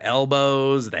don't have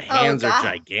elbows. The hands are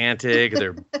gigantic.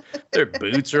 Their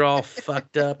boots are all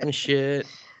fucked up and shit.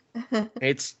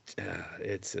 It's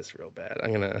just real bad.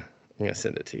 I'm gonna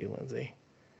send it to you, Lindsay.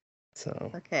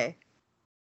 So okay.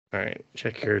 All right,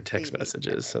 check your text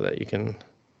messages so that you can.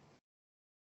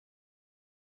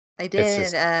 I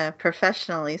did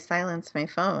professionally silence my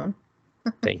phone.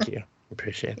 Thank you.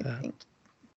 Appreciate that. Thank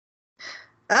you.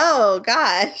 Oh,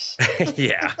 gosh.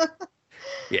 Yeah.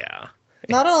 Yeah.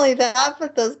 Not only that,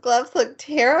 but those gloves look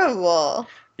terrible.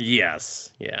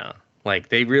 Yes. Yeah. Like,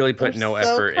 they really put no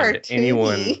so effort into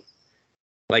anyone.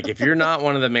 Like, if you're not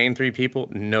one of the main three people,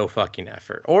 no fucking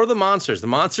effort. Or the monsters. The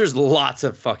monsters, lots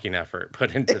of fucking effort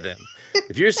put into them.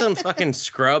 If you're some fucking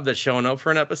scrub that's showing up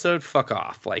for an episode, fuck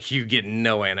off. Like, you get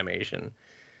no animation.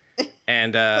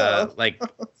 And,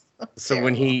 so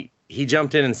when he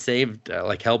jumped in and saved,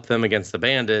 helped them against the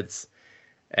bandits.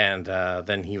 And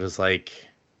then he was like,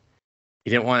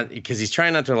 he didn't want, because he's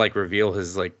trying not to like reveal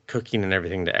his like cooking and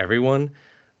everything to everyone.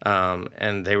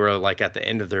 And they were like at the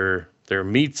end of their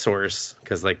meat source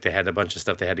because like they had a bunch of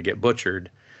stuff they had to get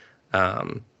butchered.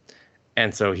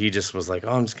 And so he just was like,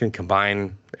 oh, I'm just going to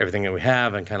combine everything that we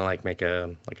have and kind of like make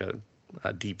a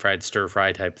deep fried stir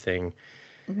fry type thing.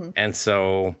 Mm-hmm. And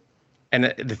so,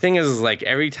 and the thing is like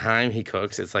every time he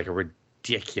cooks, it's like a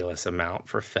ridiculous amount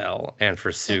for Fell and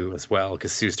for Sue as well,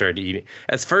 because Sue started eating.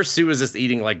 At first, Sue was just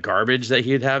eating like garbage that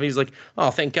he'd have. He's like,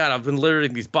 oh, thank God, I've been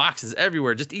littering these boxes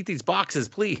everywhere. Just eat these boxes,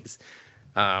 please.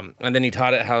 And then he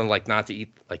taught it how like not to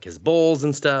eat like his bowls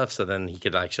and stuff. So then he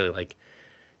could actually like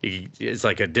it's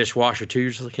like a dishwasher too.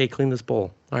 You're just like, hey, clean this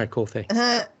bowl. All right, cool, thanks.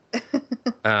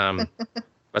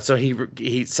 But so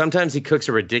he sometimes he cooks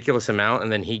a ridiculous amount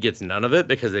and then he gets none of it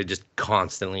because they just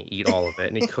constantly eat all of it,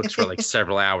 and he cooks for like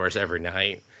several hours every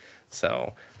night.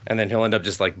 So, and then he'll end up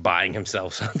just like buying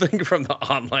himself something from the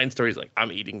online store. He's like,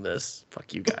 I'm eating this.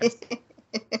 Fuck you guys.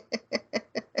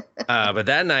 But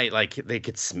that night, like, they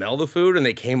could smell the food and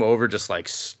they came over just like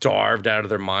starved out of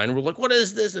their mind. We're like, what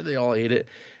is this? And they all ate it.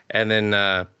 And then,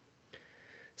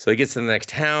 so he gets to the next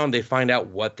town. They find out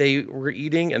what they were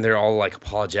eating and they're all like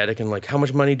apologetic and like, how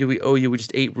much money do we owe you? We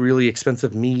just ate really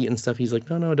expensive meat and stuff. He's like,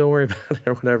 no, don't worry about it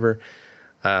or whatever.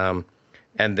 And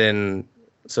then,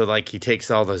 so like he takes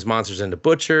all those monsters into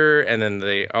Butcher, and then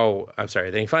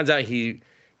then he finds out he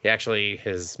actually,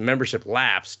 his membership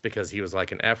lapsed because he was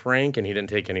like an F rank and he didn't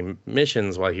take any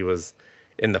missions while he was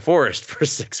in the forest for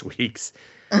 6 weeks.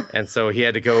 And so he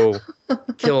had to go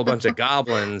kill a bunch of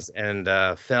goblins, and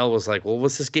Fel was like, well,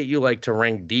 let's just get you like to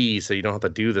rank D so you don't have to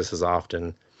do this as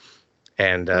often.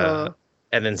 And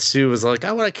then Sue was like,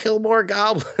 I want to kill more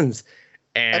goblins.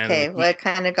 And okay, what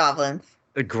kind of goblins?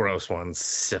 The gross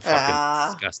ones,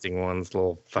 fucking disgusting ones,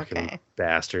 little fucking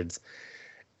bastards.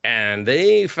 And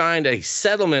they find a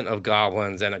settlement of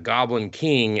goblins and a goblin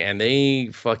king, and they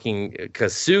fucking,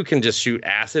 because Sue can just shoot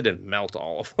acid and melt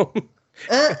all of them.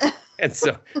 And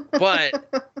so,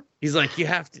 but he's like,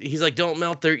 he's like, don't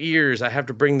melt their ears. I have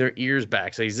to bring their ears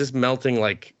back. So he's just melting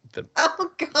like the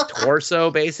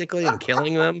torso basically and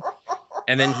killing them.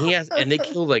 And then they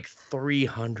kill like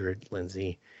 300,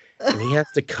 Lindsay. And he has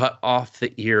to cut off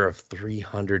the ear of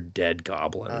 300 dead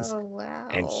goblins. Oh, wow.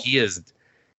 And he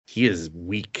is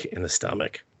weak in the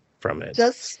stomach from it.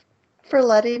 Just for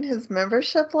letting his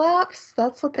membership lapse?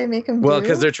 That's what they make him do? Well,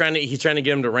 because he's trying to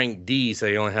get him to rank D, so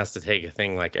he only has to take a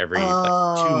thing like every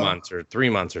like 2 months or 3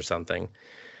 months or something.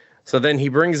 So then he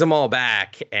brings them all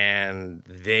back, and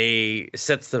they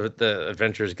sets the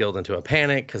Adventurers Guild into a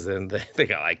panic, because then they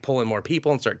got like pull in more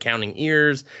people and start counting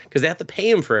ears, because they have to pay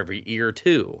him for every ear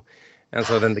too. And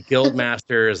so then the guild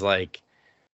master is like,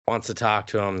 wants to talk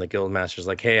to him. The guild master's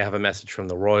like, hey, I have a message from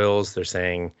the royals. They're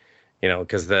saying,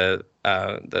 because the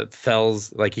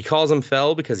Fel's, like, he calls him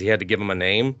Fel because he had to give him a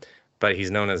name, but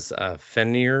he's known as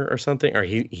Fenrir or something, or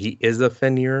he is a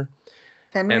Fenrir.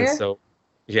 Fenrir? And so,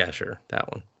 yeah, sure, that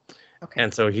one. Okay.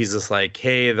 And so he's just like,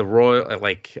 hey, the royal,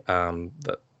 like,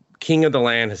 the king of the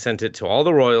land has sent it to all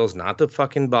the royals not to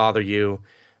fucking bother you,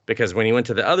 because when he went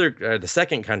to the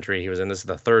second country he was in, this is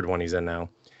the third one he's in now,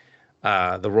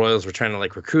 the royals were trying to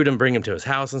like recruit him, bring him to his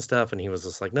house and stuff, and he was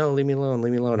just like, no, leave me alone,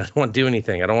 I don't want to do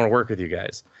anything, I don't want to work with you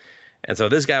guys. And so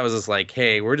this guy was just like,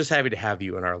 hey, we're just happy to have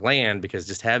you in our land, because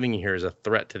just having you here is a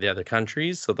threat to the other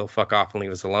countries, so they'll fuck off and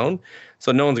leave us alone,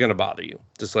 so no one's going to bother you,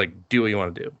 just like do what you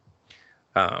want to do.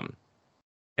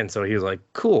 And so he was like,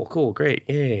 cool, great,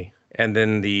 yay. And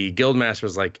then the guild master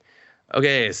was like,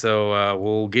 okay, so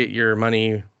we'll get your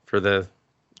money for the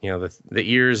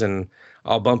ears, and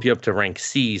I'll bump you up to rank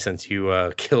C since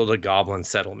you killed a goblin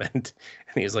settlement.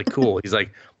 And he was like, cool. He's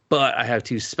like, but I have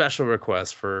 2 special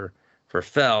requests for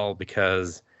Fel,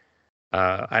 because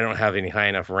I don't have any high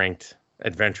enough ranked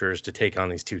adventurers to take on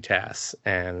these 2 tasks,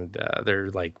 and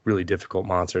they're like really difficult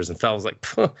monsters. And Fel's like,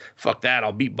 fuck that,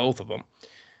 I'll beat both of them.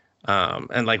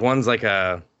 And like one's like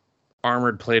a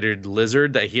armored plated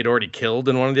lizard that he had already killed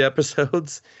in one of the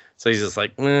episodes. So he's just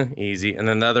like, easy. And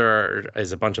then the other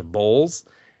is a bunch of bulls,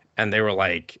 and they were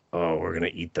like, oh, we're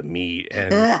going to eat the meat.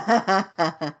 And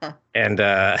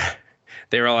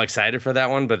they were all excited for that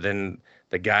one. But then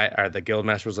the guild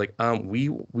master was like, we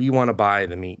want to buy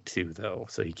the meat too, though.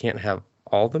 So you can't have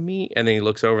all the meat. And then he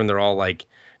looks over and they're all like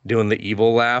doing the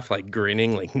evil laugh, like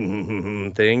grinning, like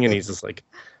thing. And he's just like,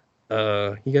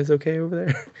 you guys okay over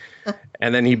there?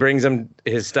 And then he brings him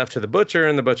his stuff to the butcher,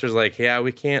 and the butcher's like, yeah,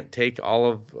 we can't take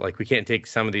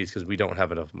some of these because we don't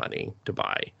have enough money to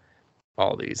buy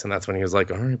all these. And that's when he was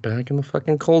like, all right, back in the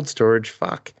fucking cold storage,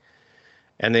 fuck.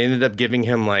 And they ended up giving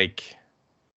him like,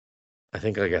 I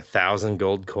think like 1,000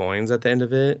 gold coins at the end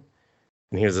of it.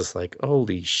 And he was just like,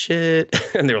 holy shit.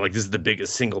 And they were like, this is the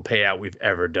biggest single payout we've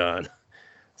ever done.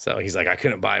 So he's like, I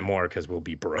couldn't buy more because we'll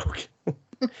be broke.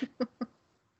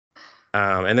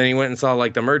 And then he went and saw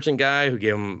like the merchant guy, who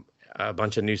gave him a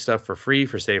bunch of new stuff for free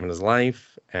for saving his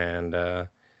life. And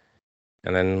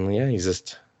then, yeah, he's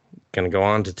just going to go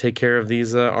on to take care of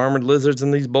these armored lizards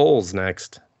and these bulls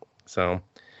next. So,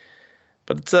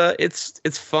 but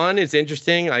it's fun. It's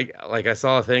interesting. I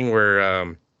saw a thing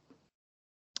where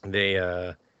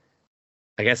they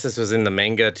I guess this was in the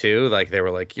manga too. Like they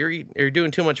were like, you're doing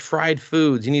too much fried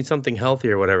foods. You need something healthy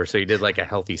or whatever. So he did like a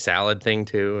healthy salad thing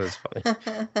too. It was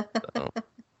funny.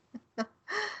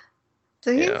 So.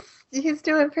 So he's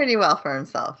doing pretty well for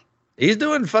himself. He's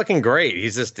doing fucking great.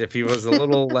 He's just, if he was a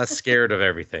little less scared of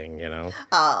everything,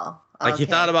 Oh, Like he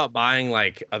thought okay. about buying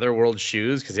like other world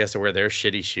shoes because he has to wear their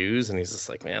shitty shoes, and he's just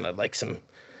like, man, I'd like some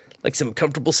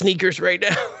comfortable sneakers right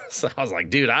now. So I was like,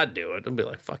 dude, I'd do it. I'd be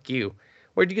like, fuck you.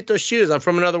 Where'd you get those shoes? I'm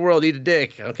from another world. Eat a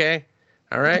dick, okay?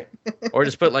 All right. Or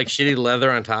just put like shitty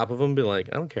leather on top of them. Be like,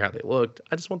 I don't care how they looked.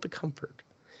 I just want the comfort.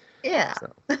 Yeah.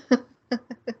 So.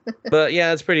 But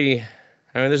yeah, it's pretty.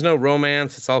 I mean, there's no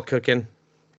romance. It's all cooking.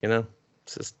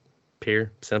 It's just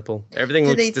pure, simple. Everything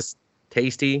looks just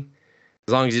tasty,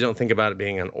 as long as you don't think about it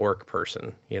being an orc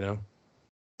person. Is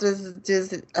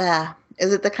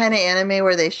it the kind of anime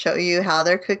where they show you how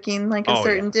they're cooking like a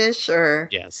certain dish, or?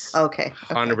 Yes. Okay.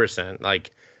 100%. Like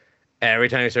every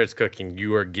time he starts cooking,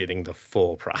 you are getting the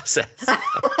full process.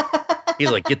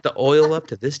 He's like, get the oil up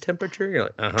to this temperature. You're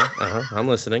like, I'm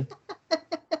listening.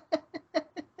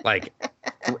 Like,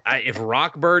 if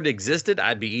Rockbird existed,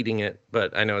 I'd be eating it,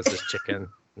 but I know it's just chicken,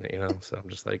 so I'm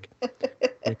just like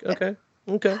okay,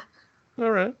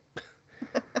 all right.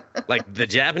 Like the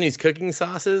Japanese cooking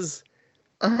sauces,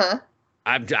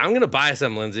 I'm gonna buy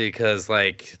some, Lindsay, because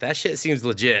like that shit seems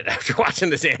legit after watching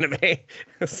this anime.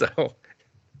 So,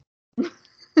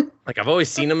 like, I've always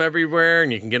seen them everywhere,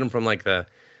 and you can get them from like the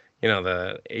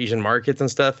Asian markets and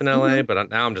stuff in LA.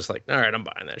 But now I'm just like, all right, I'm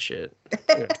buying that shit.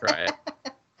 I'm gonna try it.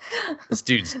 This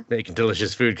dude's making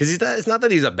delicious food because it's not that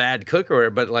he's a bad cooker,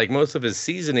 but like most of his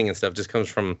seasoning and stuff just comes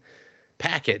from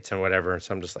packets and whatever.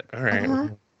 So I'm just like, all right.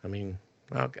 I mean,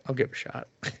 I'll give it a shot.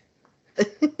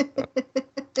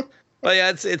 But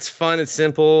yeah, it's fun. It's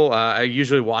simple. I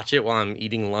usually watch it while I'm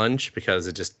eating lunch because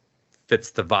it just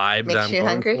fits the vibe that I'm going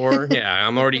hungry? for. Yeah,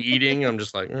 I'm already eating. I'm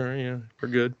just like, all right, yeah, we're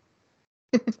good.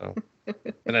 So,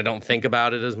 and I don't think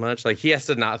about it as much. Like he has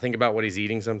to not think about what he's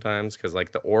eating sometimes because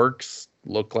like the orcs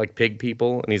look like pig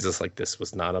people, and he's just like, this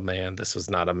was not a man. This was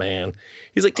not a man.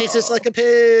 He's like, tastes just like a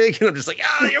pig, and I'm just like,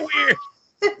 you're weird.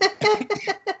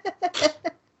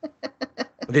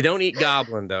 They don't eat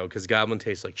goblin though, because goblin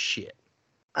tastes like shit.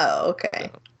 Oh, okay.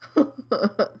 So,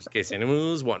 in case anyone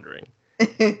was wondering,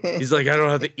 he's like, I don't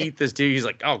have to eat this, dude. He's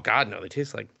like, oh god, no, they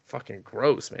taste like fucking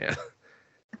gross, man.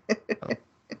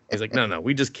 He's like, no,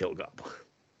 we just kill goblin.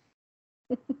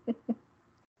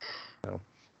 So.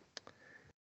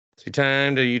 It's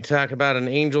time to talk about an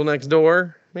angel next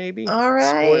door, maybe? All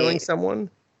right. Spoiling someone?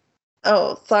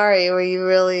 Oh, sorry. Were you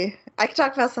really? I could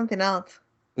talk about something else.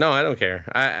 No, I don't care.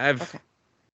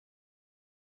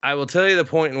 I will tell you the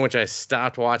point in which I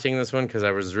stopped watching this one because I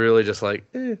was really just like,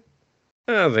 I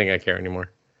don't think I care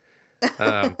anymore.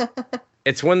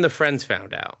 It's when the friends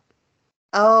found out.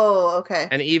 Oh, okay.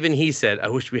 And even he said, I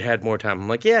wish we had more time. I'm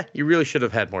like, yeah, you really should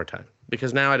have had more time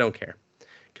because now I don't care.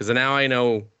 Because now I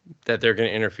know that they're going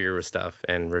to interfere with stuff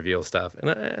and reveal stuff, and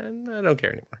I don't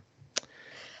care anymore.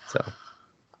 So,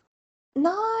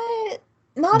 not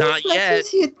as much yet.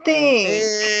 as you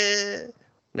think.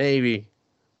 Maybe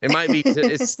it might be.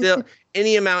 It's still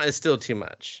any amount is still too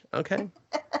much. Okay.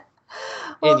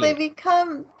 Well, they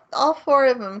become all four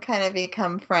of them kind of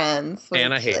become friends, which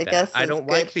and I hate that. Guess I don't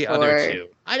like the other two.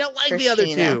 I don't like the other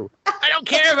two. I don't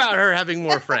care about her having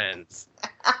more friends.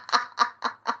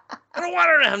 I don't want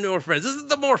her to have more friends. This is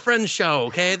the More Friends show,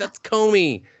 okay? That's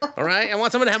Comey, all right? I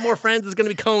want someone to have more friends. It's going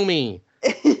to be Comey.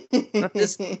 Not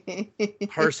this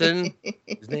person.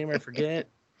 His name I forget.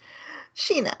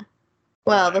 Sheena.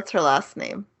 Well, that's her last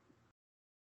name.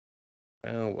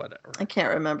 Oh, whatever. I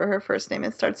can't remember her first name.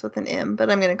 It starts with an M,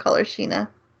 but I'm going to call her Sheena.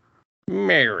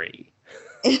 Mary.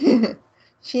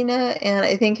 Sheena, and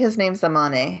I think his name's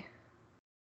Amane.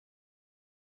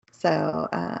 So,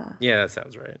 yeah, that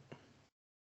sounds right.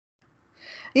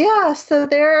 Yeah, so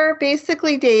they're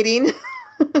basically dating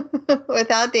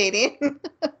without dating.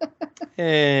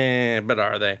 But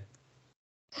are they?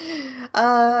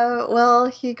 Well,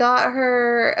 he got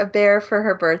her a bear for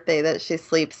her birthday that she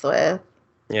sleeps with.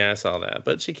 Yeah, I saw that.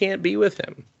 But she can't be with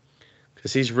him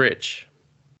because he's rich.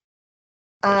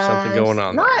 There's something going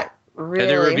on not there. Really. Have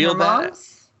they revealed that?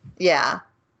 Yeah.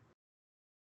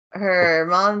 Her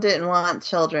mom didn't want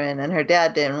children, and her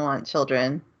dad didn't want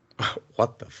children.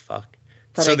 What the fuck?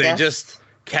 But so they just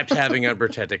kept having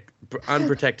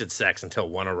unprotected sex until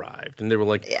one arrived. And they were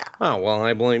like, yeah. Oh, well,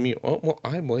 I blame you. Oh, well,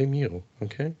 I blame you.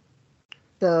 Okay.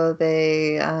 So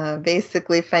they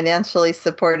basically financially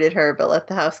supported her, but let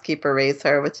the housekeeper raise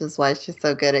her, which is why she's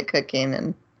so good at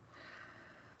cooking.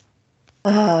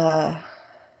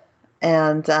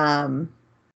 And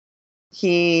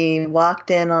he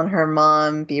walked in on her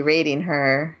mom berating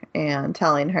her and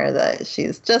telling her that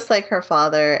she's just like her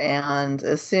father. And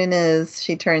as soon as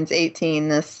she turns 18,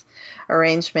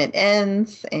 arrangement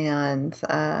ends, and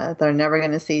they're never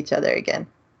going to see each other again.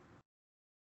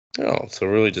 Oh, so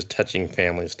really just touching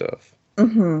family stuff.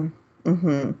 Mm-hmm.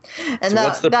 Mm-hmm. And so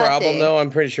what's the problem, though?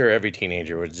 I'm pretty sure every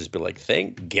teenager would just be like,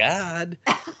 thank God.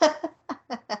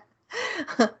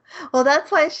 Well,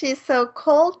 that's why she's so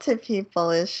cold to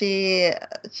people. Is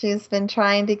she's been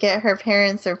trying to get her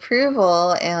parents'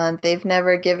 approval, and they've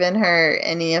never given her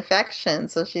any affection,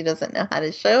 so she doesn't know how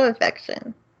to show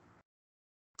affection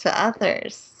to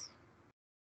others.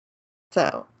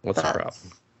 So what's the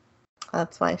problem?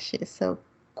 That's why she's so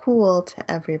cool to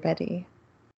everybody.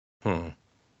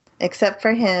 Except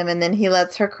for him, and then he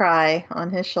lets her cry on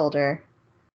his shoulder.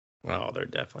 Oh, they're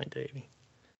definitely dating.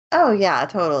 Oh yeah,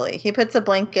 totally. He puts a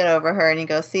blanket over her and he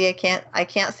goes, "See, I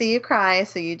can't see you cry,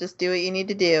 so you just do what you need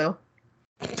to do."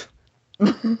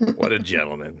 What a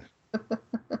gentleman.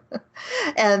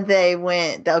 And they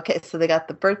went, okay, so they got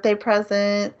the birthday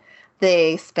present.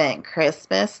 They spent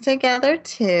Christmas together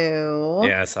too.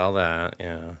 Yeah, I saw that.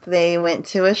 Yeah. They went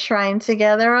to a shrine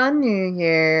together on New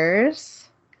Year's.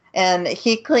 And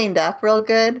he cleaned up real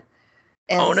good.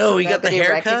 And oh no, he got the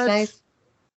haircut?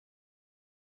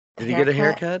 Did he get a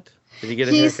haircut?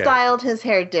 He styled his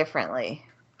hair differently.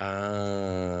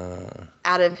 Out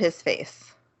of his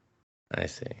face. I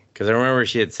see. Because I remember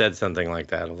she had said something like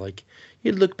that. Of like,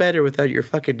 you'd look better without your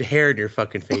fucking hair in your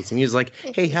fucking face. And he was like,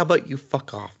 hey, how about you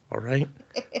fuck off, all right?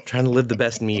 I'm trying to live the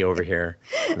best me over here.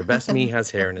 The best me has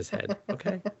hair in his head,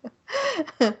 okay?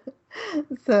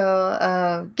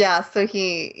 So, so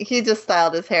he just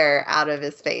styled his hair out of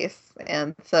his face.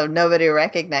 And so nobody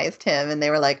recognized him. And they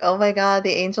were like, oh my God,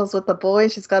 the angel's with the boy.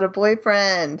 She's got a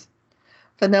boyfriend.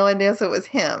 But no one knows it was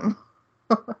him.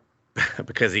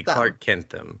 Because he Clark Kent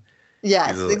them.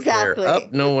 Yes, exactly.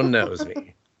 Up, no one knows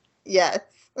me. Yes.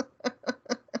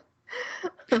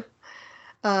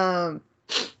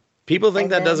 People think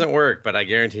that doesn't work, but I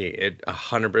guarantee it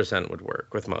 100% would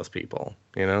work with most people,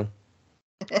 you know?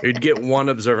 You'd get one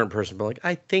observant person be like,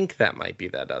 I think that might be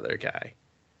that other guy.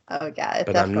 Oh, yeah.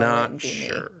 But I'm not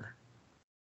sure.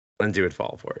 Lindsay would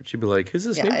fall for it. She'd be like, who's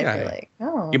this new guy? I'd be like,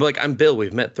 oh. You'd be like, I'm Bill.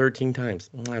 We've met 13 times.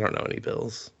 I don't know any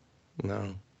Bills.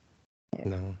 No.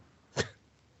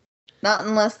 Not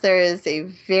unless there is a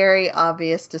very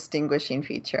obvious distinguishing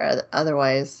feature.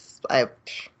 Otherwise, I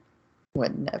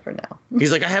would never know.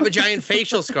 He's like, I have a giant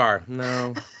facial scar.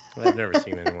 No, I've never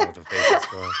seen anyone with a facial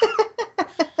scar.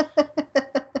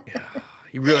 Yeah,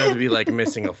 you really have to be like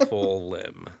missing a full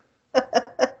limb.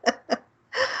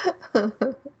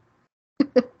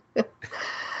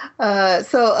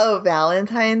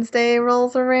 Valentine's Day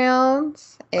rolls around,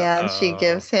 and she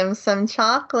gives him some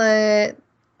chocolate.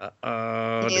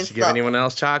 Does she give anyone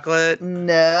else chocolate?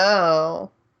 No.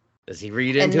 Does he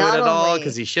read into it at all?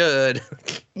 Because he should.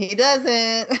 He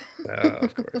doesn't. No,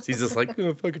 of course. He's just like,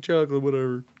 oh, fucking chocolate,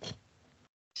 whatever.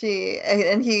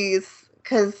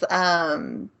 Because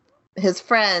his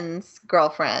friend's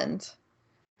girlfriend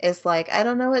is like, I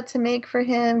don't know what to make for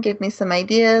him. Give me some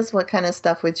ideas. What kind of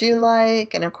stuff would you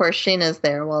like? And of course, Sheena's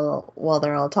there while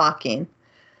they're all talking.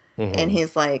 Mm-hmm. And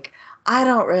he's like, I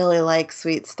don't really like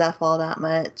sweet stuff all that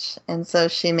much. And so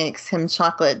she makes him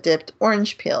chocolate dipped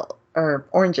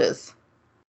oranges.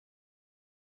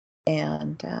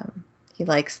 And he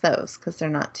likes those because they're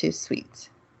not too sweet.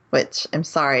 Which, I'm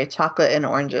sorry, chocolate and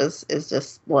oranges is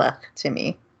just blech to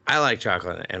me. I like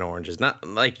chocolate and oranges. Not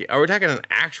like, are we talking an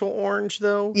actual orange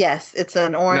though? Yes, it's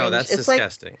an orange. No, that's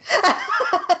disgusting.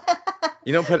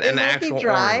 You don't put an actual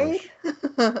orange.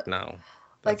 No.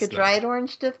 Like a dried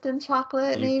orange dipped in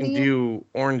chocolate, maybe? You can do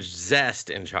orange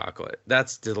zest in chocolate.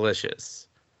 That's delicious.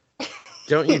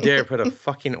 Don't you dare put a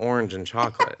fucking orange in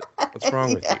chocolate. What's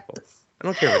wrong with people? I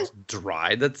don't care if it's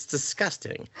dried. That's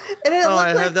disgusting. And I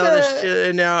have all this shit,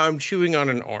 and now I'm chewing on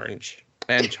an orange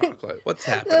and chocolate. What's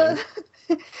happening?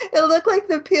 It looked like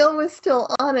the peel was still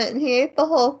on it, and he ate the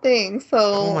whole thing. So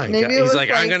oh my God. He's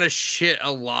like, I'm going to shit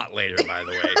a lot later, by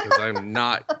the way, because I'm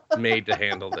not made to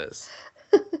handle this.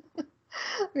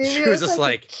 Maybe she was just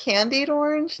like candied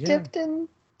orange dipped in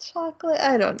chocolate.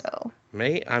 I don't know.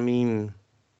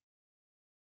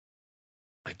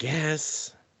 I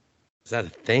guess. Is that a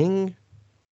thing?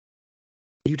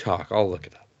 You talk. I'll look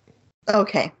it up.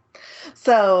 Okay.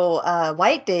 So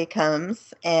White Day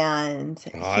comes and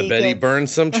I bet he burned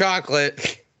some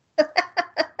chocolate.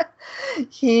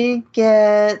 He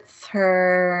gets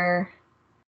her.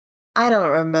 I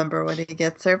don't remember what he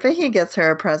gets her, but he gets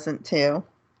her a present too.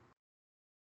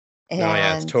 And oh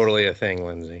yeah, it's totally a thing,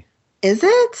 Lindsay. Is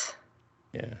it?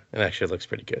 Yeah, it actually looks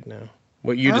pretty good now.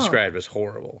 What you described was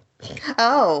horrible.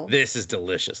 Oh. This is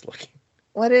delicious looking.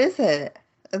 What is it?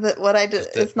 Is it what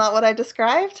it's not what I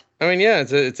described? I mean, yeah,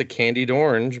 it's a candied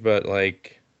orange, but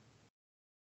like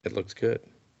it looks good.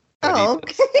 Oh,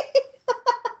 okay.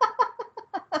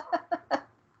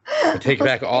 I take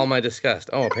back all my disgust.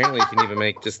 Oh, apparently you can even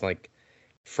make just like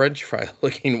French fry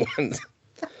looking ones.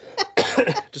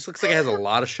 Just looks like it has a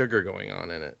lot of sugar going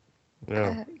on in it.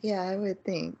 Yeah, I would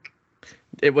think.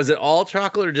 Was it all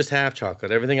chocolate or just half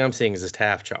chocolate? Everything I'm seeing is just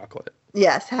half chocolate.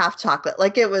 Yes, half chocolate.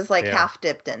 Like it was like half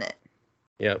dipped in it.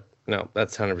 Yep. No,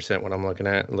 that's 100% what I'm looking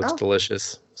at. It looks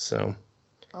delicious. So.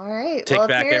 All right. Take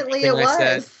back apparently it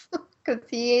was. Because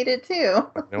he ate it too.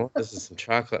 You know what? This is some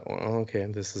chocolate. Oh, okay.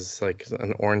 This is like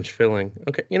an orange filling.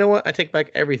 Okay. You know what? I take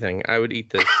back everything. I would eat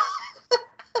this.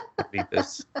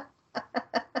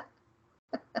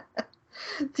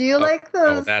 Do you like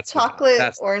those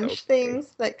chocolate orange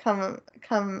things that come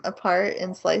apart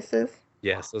in slices?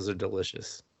 Yes, those are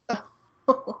delicious.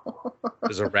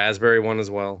 There's a raspberry one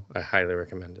as well. I highly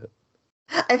recommend it.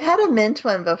 I've had a mint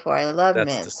one before. I love mint.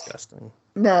 That's disgusting.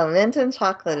 No, mint and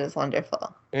chocolate is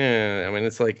wonderful. Yeah, I mean,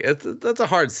 it's like that's a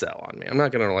hard sell on me. I'm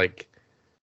not gonna like.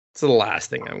 It's the last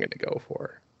thing I'm gonna go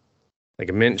for. Like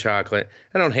a mint chocolate.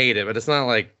 I don't hate it, but it's not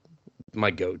like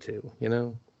my go-to. You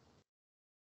know.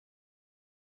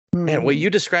 Man, what you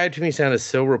described to me sounded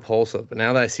so repulsive, but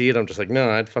now that I see it, I'm just like, no,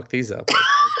 I'd fuck these up.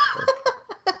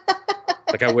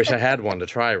 Like, I wish I had one to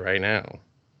try right now.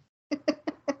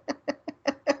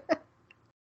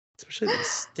 Especially these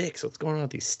sticks. What's going on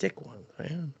with these stick ones,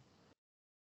 man?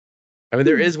 I mean,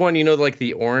 there is one, you know, like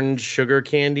the orange sugar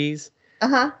candies.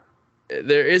 Uh-huh.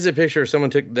 There is a picture of someone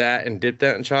took that and dipped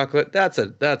that in chocolate. That's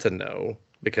a no,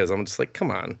 because I'm just like,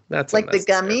 come on. That's like the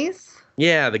gummies?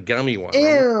 Yeah, the gummy one.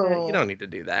 Ew. You don't need to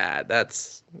do that.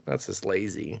 That's just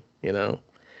lazy, you know?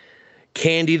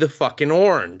 Candy the fucking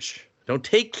orange. Don't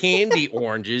take candy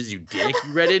oranges, you dick.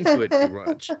 You read into it too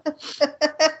much.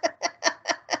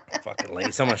 Fucking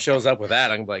lazy. Someone shows up with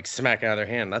that, I'm like, smack out of their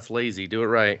hand. That's lazy. Do it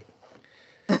right.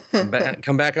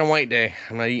 Come back on White Day.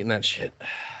 I'm not eating that shit.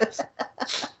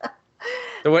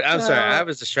 I'm sorry. I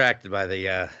was distracted by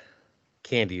the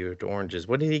candy or oranges.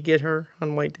 What did he get her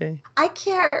on White Day? I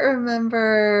can't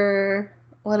remember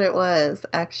what it was,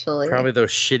 actually. Probably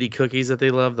those shitty cookies that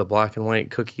they love, the black and white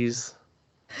cookies.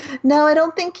 No, I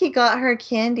don't think he got her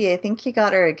candy. I think he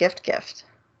got her a gift.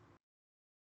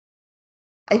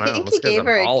 I think he gave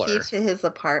her a key to his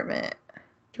apartment.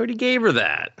 He already gave her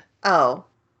that. Oh.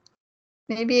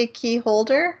 Maybe a key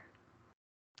holder?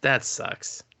 That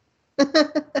sucks. And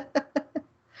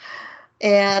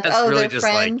that's really they're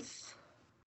friends.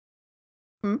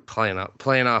 Like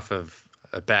playing off of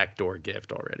a backdoor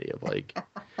gift already of like.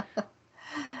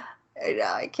 I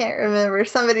know, I can't remember.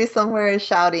 Somebody somewhere is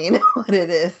shouting what it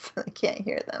is. I can't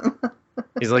hear them.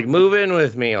 He's like, move in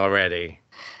with me already.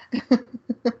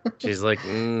 She's like,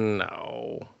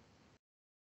 no.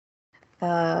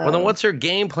 Well, then what's her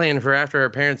game plan for after her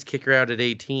parents kick her out at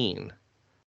 18?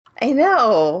 I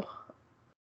know.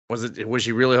 Was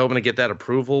she really hoping to get that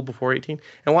approval before 18?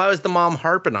 And why was the mom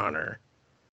harping on her?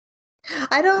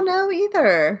 I don't know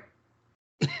either.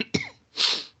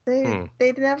 They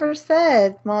never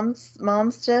said.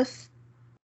 Mom's just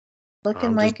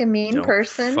looking like a mean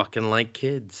person. Fucking like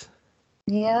kids.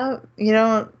 Yeah, you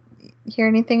don't hear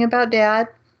anything about Dad.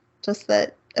 Just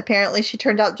that apparently she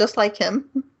turned out just like him.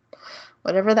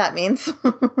 Whatever that means.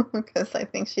 Because I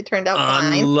think she turned out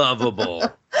unlovable.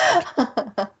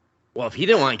 Well, if he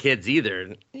didn't want kids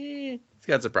either, he's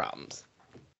got some problems.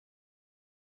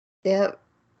 Yep.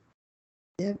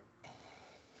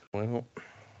 Well,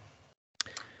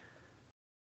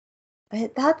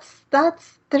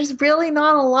 that's there's really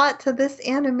not a lot to this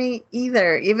anime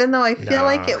either, even though I feel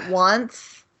like it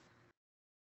wants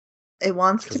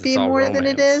to be more than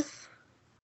it is.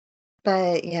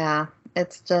 But yeah,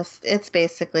 it's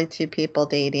basically two people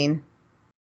dating.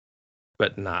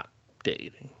 But not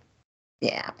dating.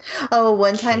 Yeah. Oh,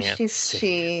 one time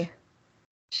she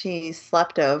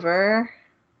slept over.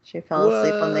 She fell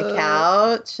asleep on the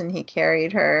couch and he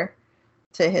carried her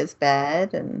to his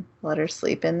bed and let her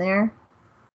sleep in there.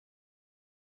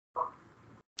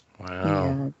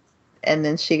 Wow. And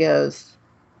then she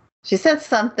said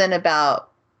something about,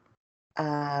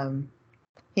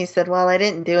 he said, well, I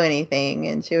didn't do anything.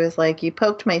 And she was like, you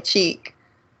poked my cheek.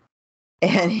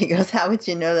 And he goes, how would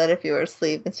you know that if you were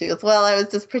asleep? And she goes, well, I was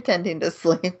just pretending to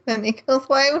sleep. And he goes,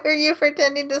 why were you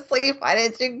pretending to sleep? Why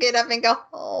didn't you get up and go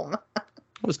home? I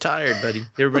was tired, buddy.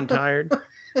 You ever been tired?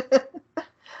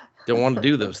 Don't want to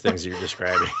do those things you're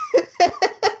describing.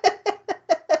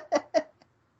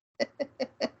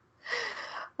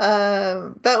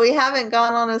 But we haven't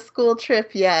gone on a school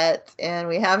trip yet, and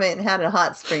we haven't had a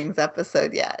hot springs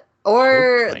episode yet.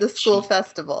 Or the school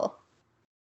festival.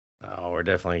 Oh, we're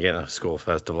definitely getting a school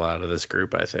festival out of this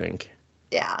group, I think.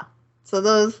 Yeah. So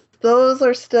those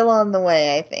are still on the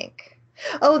way, I think.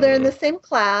 Oh, they're in the same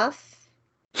class.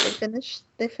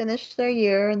 They finished their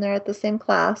year and they're at the same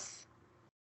class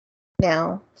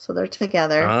now. So they're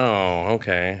together. Oh,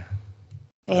 okay.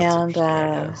 And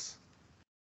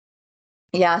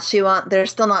yeah, they're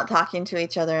still not talking to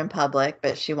each other in public,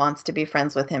 but she wants to be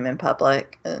friends with him in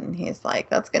public. And he's like,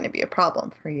 that's going to be a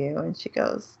problem for you. And she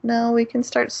goes, no, we can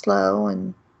start slow.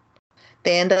 And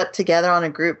they end up together on a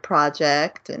group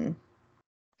project. And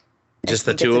just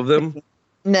the two of them?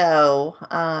 No.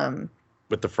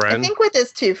 With the friend? I think with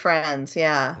his two friends,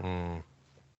 yeah.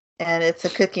 And it's a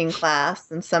cooking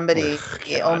class, and somebody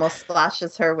almost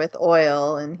splashes her with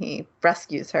oil, and he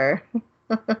rescues her.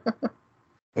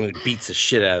 And he beats the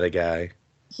shit out of the guy.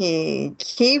 He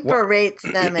berates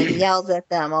them and yells at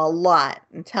them a lot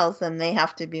and tells them they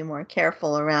have to be more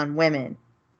careful around women.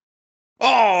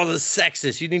 Oh, the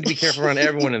sexist. You need to be careful around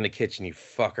everyone in the kitchen, you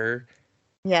fucker.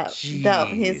 Yeah. No,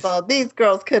 he's all, these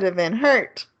girls could have been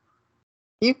hurt.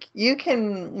 You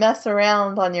can mess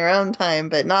around on your own time,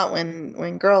 but not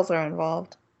when girls are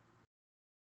involved.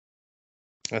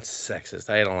 That's sexist.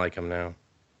 I don't like him now.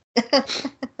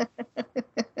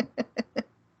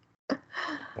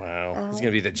 Wow. He's going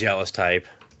to be the jealous type.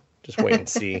 Just wait and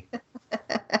see.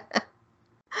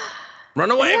 Run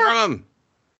away from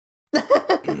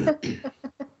him!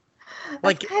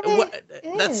 Like,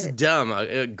 that's dumb.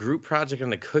 A group project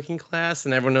in a cooking class,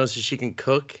 and everyone knows that she can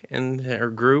cook in her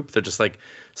group. They're just like,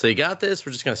 so you got this?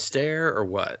 We're just going to stare, or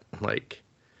what? Like,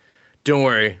 don't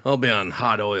worry. I'll be on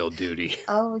hot oil duty.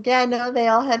 Oh, yeah, no, they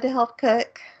all had to help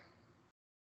cook.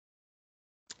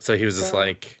 So he was just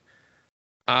like,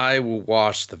 I will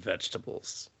wash the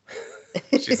vegetables.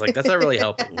 She's like, that's not really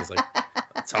helping. He's like,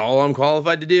 that's all I'm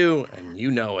qualified to do, and you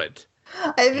know it.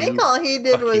 I think all he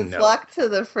did was walk to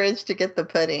the fridge to get the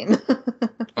pudding.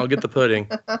 I'll get the pudding.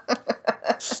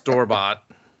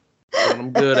 Store-bought. What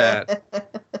I'm good at.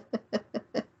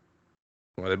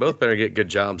 Well, they both better get good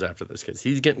jobs after this, because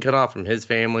he's getting cut off from his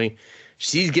family.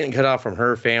 She's getting cut off from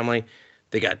her family.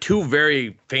 They got two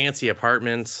very fancy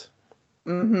apartments.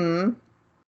 Mm-hmm.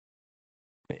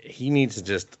 He needs to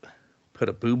just put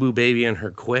a boo-boo baby in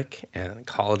her quick and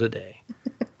call it a day.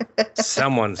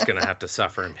 Someone's going to have to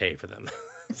suffer and pay for them.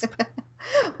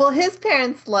 Well, his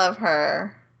parents love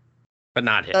her. But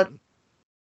not him.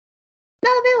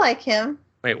 No, they like him.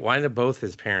 Wait, why do both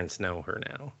his parents know her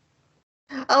now?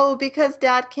 Oh, because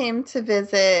Dad came to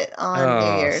visit on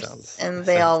New Year's, and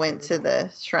they all went to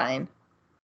the shrine.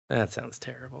 That sounds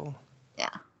terrible.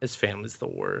 Yeah. His family's the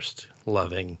worst.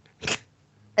 Loving.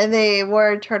 And they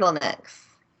wore turtlenecks.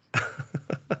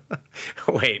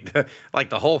 Wait, like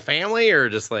the whole family, or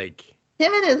just like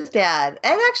him and his dad,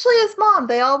 and actually his mom?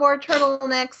 They all wore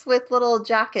turtlenecks with little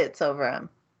jackets over them.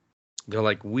 They're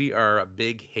like, we are a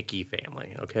big hickey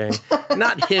family, okay?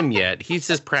 Not him yet. He's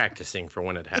just practicing for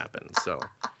when it happens. So,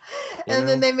 and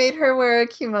then they made her wear a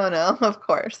kimono, of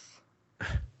course.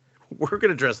 We're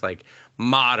gonna dress like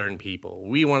modern people.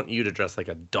 We want you to dress like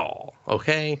a doll,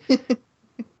 okay?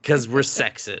 Because we're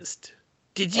sexist.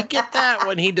 Did you get that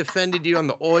when he defended you on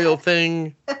the oil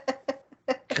thing?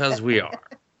 Because we are.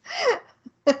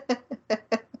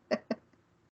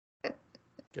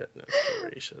 Goodness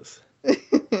gracious.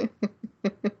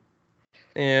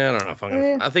 Yeah, I don't know if I'm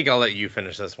gonna. I think I'll let you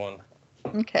finish this one.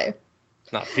 Okay.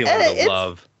 Not feeling the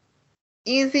love.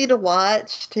 Easy to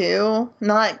watch too.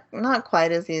 Not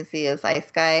quite as easy as Ice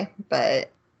Guy,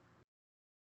 but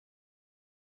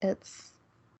it's.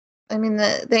 I mean,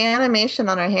 the animation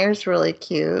on her hair is really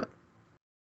cute.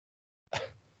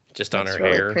 Just on it's her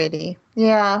really hair? Pretty.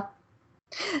 Yeah.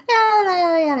 Yeah,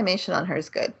 the animation on her is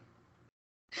good.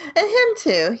 And him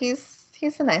too.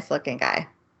 He's a nice looking guy.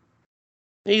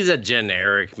 He's a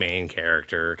generic main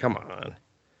character. Come on.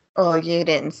 Oh, you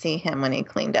didn't see him when he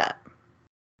cleaned up.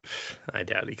 I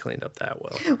doubt he cleaned up that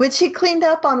well. Which he cleaned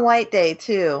up on White Day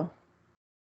too.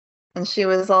 And she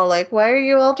was all like, why are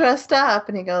you all dressed up?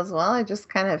 And he goes, well, I just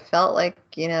kind of felt like,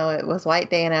 it was White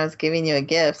Day and I was giving you a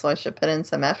gift, so I should put in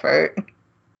some effort.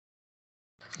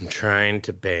 I'm trying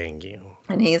to bang you.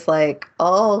 And he's like,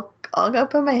 oh, I'll go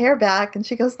put my hair back. And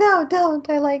she goes, no, don't.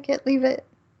 I like it. Leave it.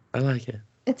 I like it.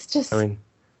 It's just... I mean,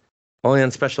 only on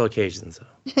special occasions,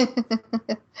 though.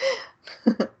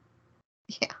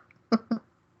 Yeah.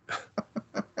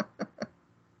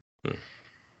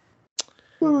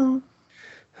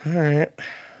 All right.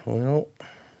 Well,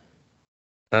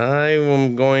 I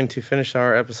am going to finish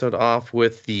our episode off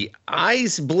with the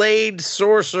Ice Blade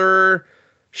Sorcerer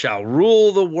shall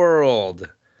rule the world,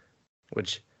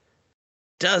 which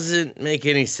doesn't make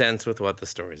any sense with what the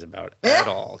story's about at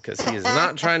all, because he is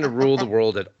not trying to rule the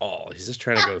world at all. He's just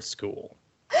trying to go to school.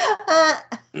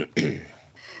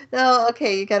 No,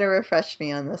 okay, you got to refresh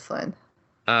me on this one.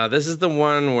 This is the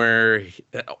one where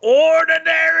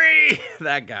Ordinary,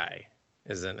 that guy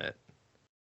is in it.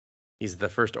 He's the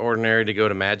first Ordinary to go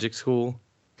to magic school.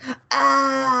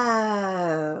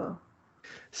 Oh.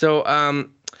 So,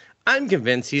 I'm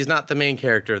convinced he's not the main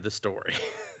character of the story.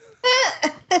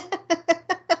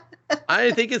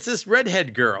 I think it's this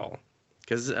redhead girl.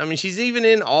 Because, I mean, she's even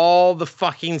in all the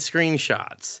fucking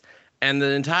screenshots. And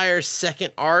the entire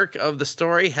second arc of the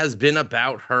story has been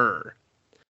about her.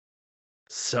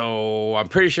 So, I'm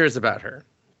pretty sure it's about her.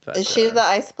 But, is she the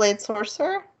Ice Blade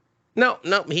sorcerer? No,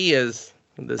 he is.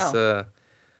 This,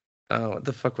 what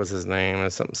the fuck was his name?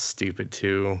 It's something stupid,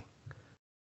 too.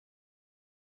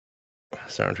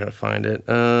 Sorry, I'm trying to find it.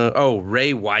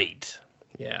 Ray White.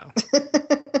 Yeah.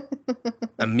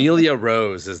 Amelia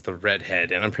Rose is the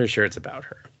redhead, and I'm pretty sure it's about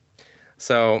her.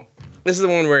 So this is the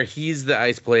one where he's the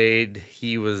Ice Blade.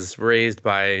 He was raised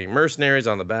by mercenaries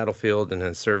on the battlefield and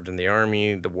has served in the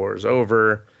army. The war is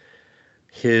over.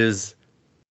 His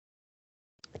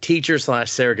teacher /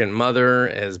 surrogate mother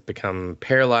has become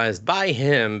paralyzed by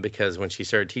him because when she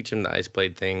started teaching him the Ice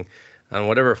Blade thing, on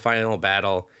whatever final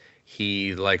battle,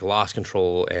 he lost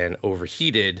control and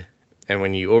overheated. And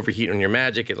when you overheat on your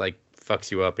magic, it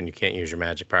fucks you up and you can't use your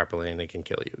magic properly and it can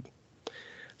kill you.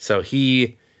 So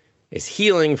he is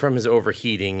healing from his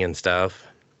overheating and stuff.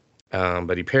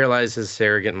 But he paralyzed his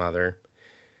surrogate mother.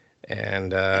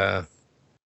 And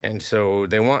so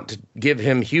they want to give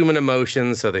him human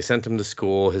emotions. So they sent him to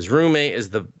school. His roommate is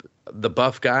the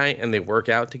buff guy, and they work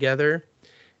out together.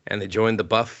 And they joined the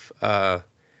buff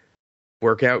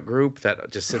workout group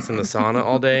that just sits in the sauna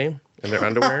all day in their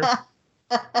underwear.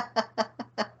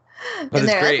 In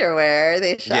their underwear, are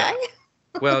they shy? Yeah.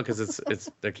 Well, because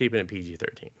they're keeping it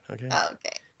PG-13. Okay. Oh,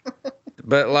 okay.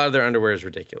 But a lot of their underwear is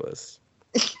ridiculous.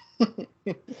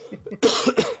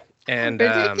 And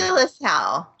ridiculous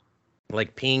how?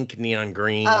 Like pink, neon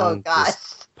green. Oh gosh.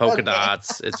 Polka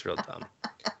dots. It's real dumb.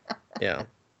 Yeah.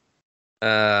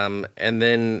 And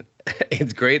then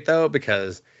it's great though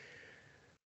because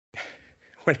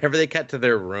whenever they cut to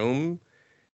their room,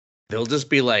 they'll just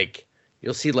be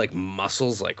you'll see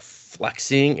muscles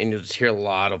flexing, and you'll just hear a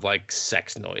lot of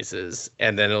sex noises,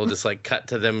 and then it'll just cut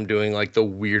to them doing the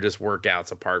weirdest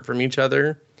workouts apart from each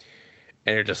other,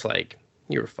 and you're just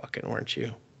you were fucking, weren't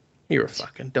you? You were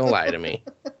fucking. Don't lie to me.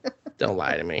 Don't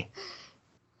lie to me.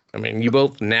 I mean, you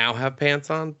both now have pants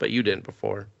on, but you didn't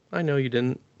before. I know you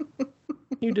didn't.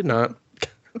 You did not.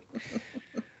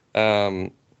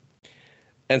 And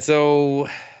so,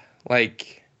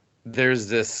 there's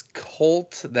this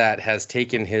cult that has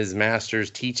taken his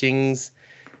master's teachings,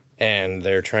 and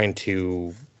they're trying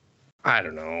to, I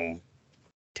don't know,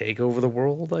 take over the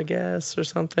world, I guess, or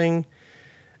something.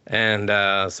 And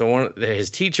so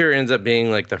his teacher ends up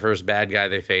being the first bad guy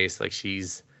they face.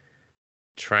 She's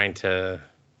trying to,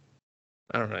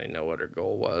 I don't really know what her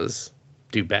goal was.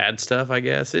 Do bad stuff, I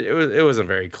guess. It wasn't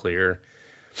very clear.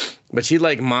 But she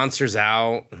monsters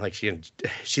out,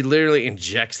 she literally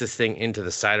injects this thing into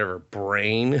the side of her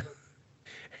brain,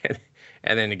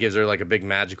 and then it gives her a big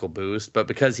magical boost. But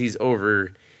because he's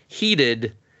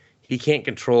overheated, he can't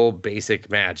control basic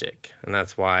magic, and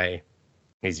that's why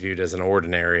he's viewed as an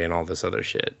ordinary and all this other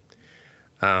shit.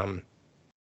 And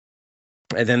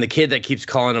then the kid that keeps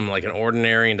calling him an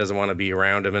ordinary and doesn't want to be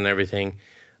around him and everything.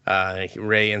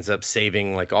 Ray ends up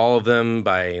saving all of them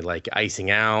by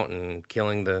icing out and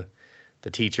killing the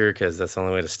teacher because that's the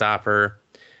only way to stop her.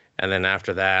 And then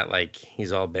after that,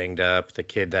 he's all banged up. The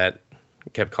kid that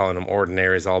kept calling him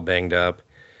ordinary is all banged up,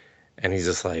 and he's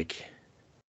just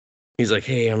he's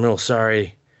hey, I'm real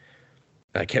sorry.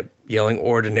 I kept yelling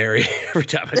ordinary every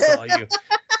time I saw you. And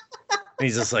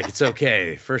he's just it's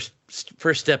okay. First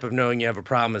step of knowing you have a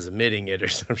problem is admitting it or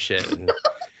some shit.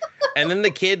 And then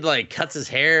the kid cuts his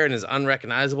hair and is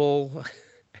unrecognizable,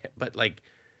 but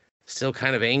still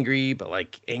kind of angry, but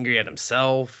angry at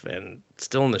himself and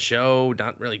still in the show,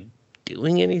 not really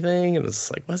doing anything. And it's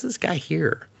what's this guy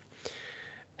here?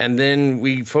 And then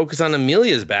we focus on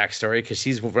Amelia's backstory because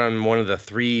she's from one of the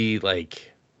 3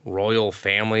 royal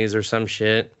families or some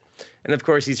shit. And of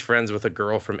course he's friends with a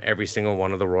girl from every single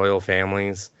one of the royal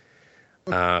families.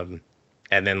 And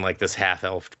then this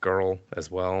half-elf girl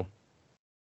as well.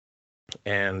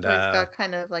 And so he's got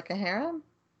kind of a harem?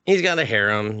 He's got a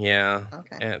harem, yeah.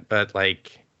 Okay. But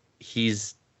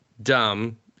he's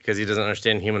dumb because he doesn't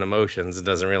understand human emotions and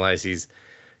doesn't realize he's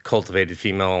cultivated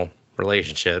female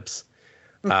relationships.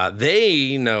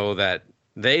 They know that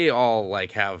they all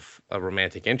like have a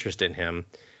romantic interest in him,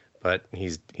 but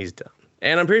he's dumb.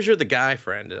 And I'm pretty sure the guy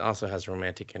friend also has a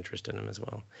romantic interest in him as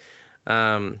well.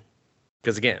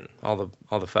 Because again, all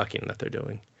the fucking that they're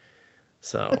doing.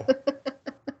 So,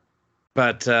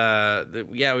 but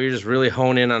yeah, we just really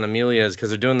hone in on Amelia's because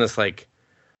they're doing this like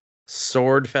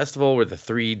sword festival where the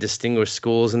 3 distinguished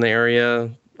schools in the area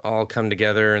all come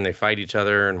together and they fight each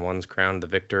other, and one's crowned the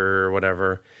victor or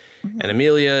whatever. Mm-hmm. And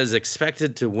Amelia is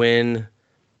expected to win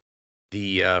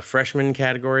the freshman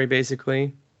category,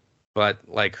 basically. But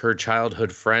like her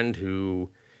childhood friend, who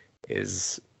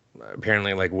is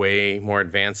apparently like way more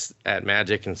advanced at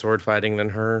magic and sword fighting than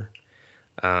her,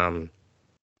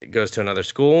 goes to another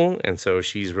school, and so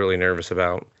she's really nervous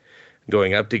about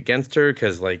going up against her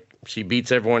because like she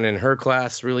beats everyone in her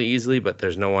class really easily, but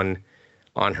there's no one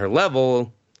on her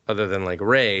level other than like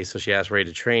Ray. So she asks Ray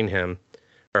to train him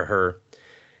or her,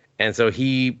 and so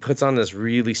he puts on this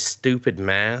really stupid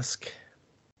mask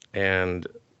and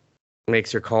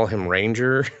makes her call him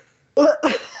Ranger.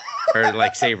 Or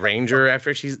like say Ranger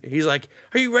after he's like,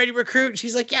 "Are you ready to recruit?"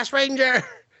 She's like, "Yes, Ranger."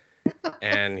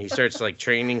 And he starts like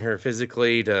training her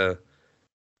physically to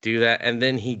do that, and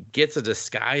then he gets a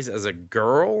disguise as a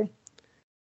girl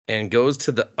and goes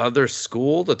to the other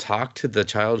school to talk to the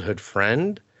childhood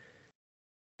friend,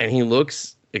 and he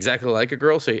looks exactly like a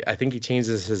girl, so I think he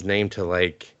changes his name to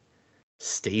like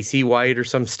Stacy White or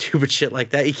some stupid shit like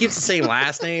that. He keeps the same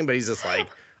last name, but he's just like,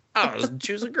 "Oh, just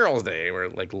choose a girl's name," or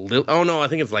like oh no, I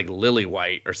think it's like Lily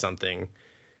White or something.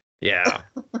 Yeah.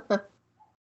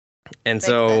 And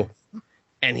so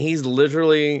and he's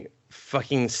literally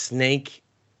fucking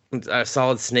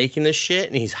solid snaking this shit,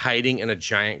 and he's hiding in a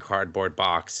giant cardboard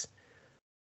box,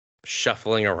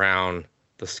 shuffling around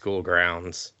the school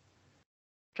grounds.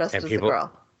 Dressed as a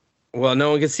girl. Well,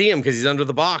 no one can see him because he's under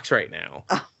the box right now.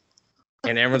 Oh.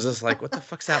 And everyone's just like, "What the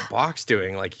fuck's that box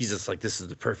doing?" Like, he's just like, "This is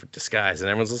the perfect disguise." And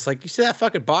everyone's just like, "You see that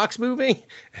fucking box moving?"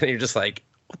 And you're just like,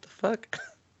 "What the fuck?"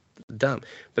 Dumb.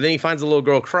 But then he finds a little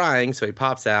girl crying, so he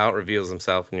pops out, reveals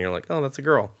himself, and you're like, "Oh, that's a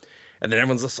girl." And then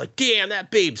everyone's just like, "Damn,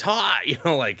 that babe's hot." You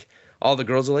know, like all the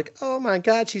girls are like, "Oh my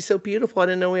God, she's so beautiful. I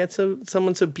didn't know we had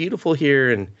someone so beautiful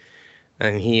here."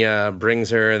 And he brings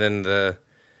her. And then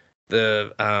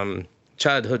the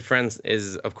childhood friend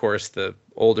is, of course, the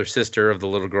older sister of the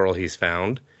little girl he's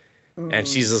found. Mm. And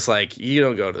she's just like, "You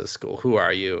don't go to the school. Who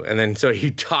are you?" And then so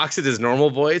he talks in his normal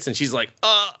voice, and she's like,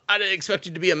 "Oh, I didn't expect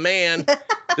you to be a man.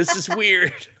 This is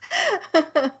weird."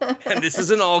 And this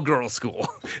is an all-girl school.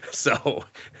 So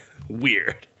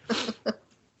weird.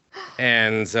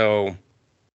 And so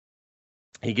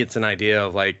he gets an idea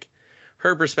of like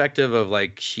her perspective of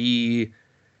like she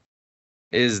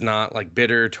is not like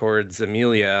bitter towards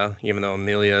Amelia, even though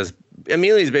Amelia's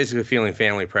basically feeling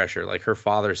family pressure. Like her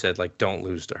father said, like, "Don't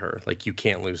lose to her. Like, you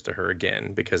can't lose to her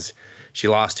again," because she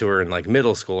lost to her in like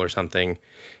middle school or something.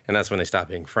 And that's when they stopped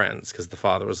being friends, because the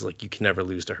father was like, "You can never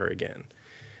lose to her again."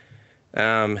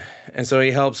 And so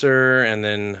he helps her, and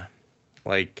then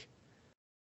like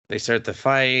they start the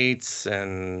fights,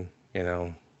 and you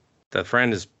know, the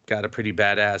friend has got a pretty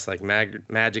badass like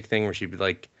magic thing where she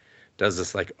like does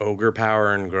this like ogre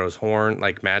power and grows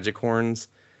magic horns,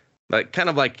 like kind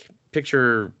of like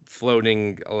picture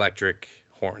floating electric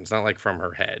horns, not like from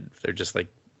her head. They're just like,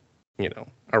 you know,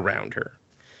 around her.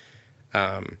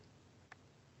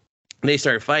 They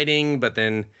start fighting, but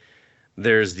then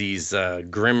there's these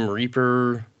Grim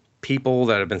Reaper people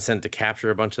that have been sent to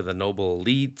capture a bunch of the noble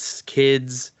elites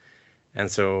kids. And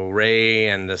so Ray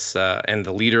and this and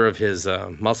the leader of his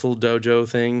muscle dojo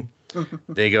thing,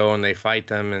 they go and they fight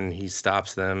them, and he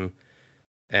stops them.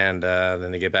 And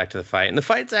then they get back to the fight. And the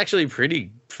fight's actually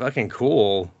pretty fucking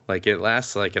cool. Like, it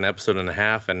lasts like an episode and a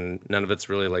half, and none of it's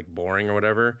really like boring or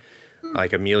whatever.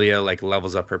 Like, Amelia like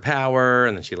levels up her power,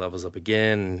 and then she levels up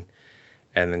again,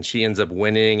 and then she ends up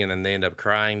winning, and then they end up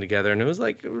crying together. And it was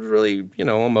really, you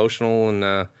know, emotional,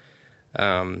 and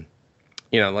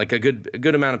you know, like a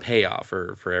good amount of payoff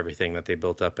for everything that they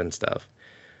built up and stuff.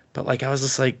 But like, I was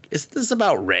just like, is this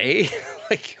about Ray?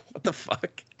 Like, what the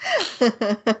fuck?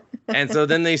 And so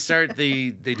then they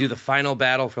do the final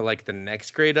battle for like the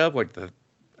next grade up, like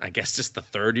I guess just the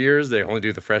third years. They only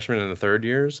do the freshmen and the third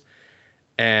years.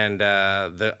 And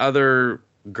the other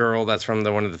girl that's from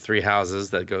one of the 3 houses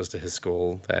that goes to his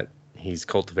school that he's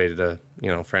cultivated a, you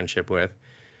know, friendship with,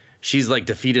 she's like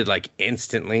defeated like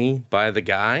instantly by the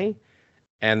guy.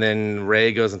 And then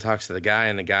Ray goes and talks to the guy,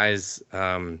 and the guy's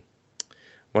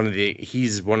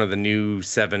he's one of the new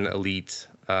 7 elite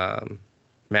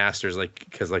masters, like,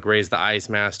 because like Ray's the ice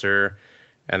master,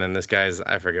 and then this guy's,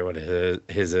 I forget what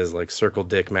his is, like circle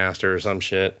dick master or some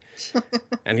shit.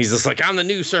 And he's just like, I'm the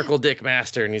new Circle Dick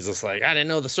Master. And he's just like, I didn't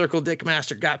know the Circle Dick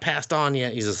Master got passed on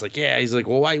yet. He's just like, yeah. He's like,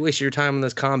 well, why waste your time on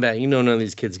this combat? You know none of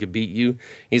these kids could beat you.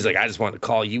 He's like, I just wanted to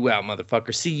call you out,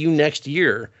 motherfucker. See you next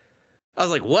year. I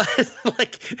was like, what?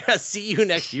 Like, see you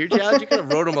next year, Challenge? You could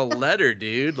have wrote him a letter,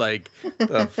 dude. Like,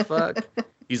 the fuck?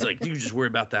 He's like, you just worry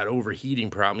about that overheating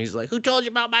problem. He's like, who told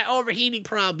you about my overheating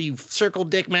problem, you Circle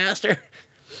Dick Master?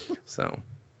 So,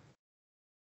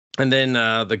 and then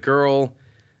the girl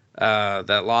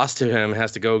that lost to him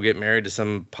has to go get married to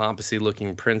some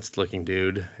pompousy-looking prince-looking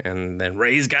dude. And then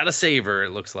Ray's got to save her, it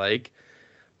looks like.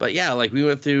 But yeah, like, we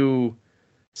went through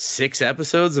 6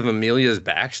 episodes of Amelia's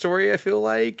backstory, I feel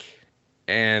like.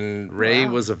 And Ray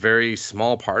was a very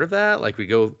small part of that. Like, he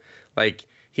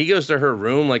goes to her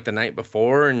room like the night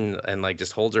before and like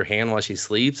just holds her hand while she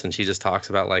sleeps, and she just talks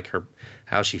about like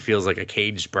how she feels like a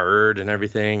caged bird and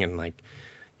everything, and like,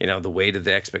 you know, the weight of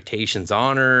the expectations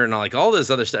on her and like all this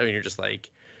other stuff. And you're just like,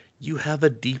 you have a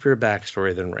deeper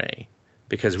backstory than Ray,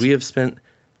 because we have spent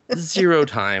 0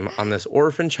 time on this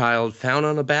orphan child found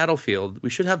on a battlefield. We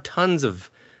should have tons of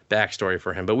backstory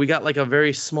for him, but we got like a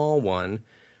very small one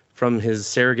from his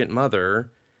surrogate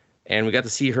mother, and we got to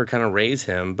see her kind of raise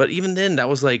him. But even then, that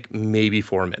was like maybe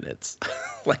 4 minutes.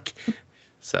 Like,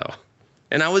 so,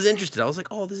 and I was interested. I was like,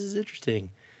 oh, this is interesting.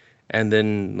 And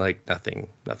then like nothing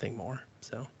more.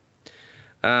 So,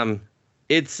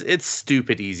 it's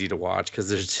stupid easy to watch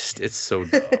because it's so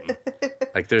dumb.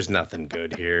 Like, there's nothing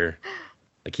good here.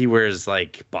 Like, he wears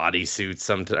like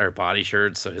bodysuits or body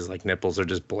shirts, so his like nipples are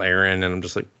just blaring, and I'm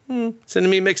just like,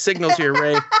 sending me mixed signals here,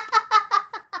 Ray.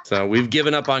 So we've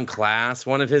given up on class.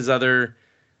 One of his other,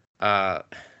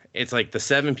 it's like the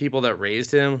 7 people that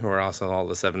raised him, who are also all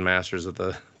the 7 masters of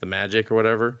the magic or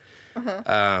whatever.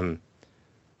 Uh-huh.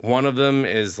 One of them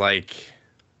is like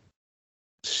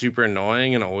super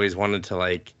annoying and always wanted to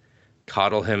like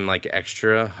coddle him like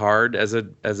extra hard as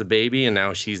a baby, and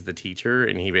now she's the teacher,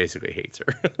 and he basically hates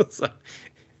her. So,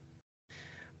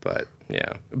 but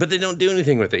yeah, but they don't do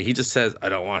anything with it. He just says, I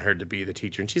don't want her to be the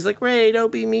teacher. And she's like, Ray,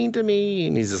 don't be mean to me.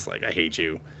 And he's just like, I hate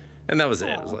you. And that was it.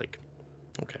 It was like,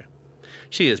 okay.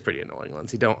 She is pretty annoying,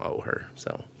 Lindsay. Don't owe her.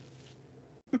 So.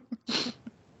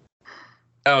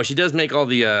 Oh, she does make all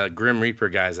the Grim Reaper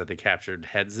guys that they captured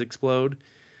heads explode,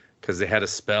 because they had a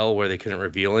spell where they couldn't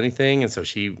reveal anything. And so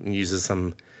she uses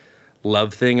some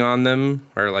love thing on them,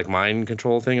 or like mind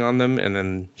control thing on them. And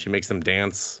then she makes them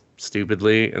dance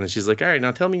stupidly, and then she's like, all right,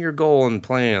 now tell me your goal and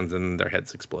plans, and their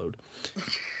heads explode.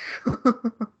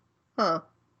 Huh.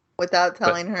 Without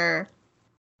telling her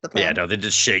the plan? Yeah, no, they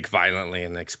just shake violently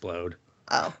and explode.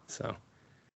 Oh. So,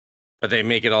 but they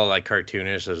make it all like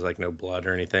cartoonish. There's like no blood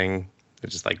or anything.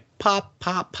 It's just like pop,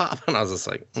 pop, pop. And I was just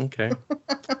like, okay.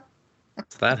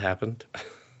 So that happened.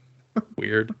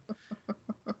 Weird.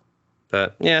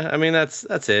 But yeah, I mean, that's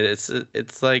it.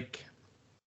 It's like,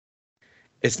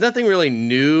 it's nothing really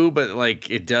new, but like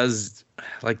it does,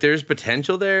 like there's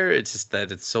potential there. It's just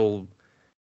that it's so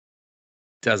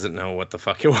doesn't know what the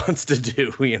fuck it wants to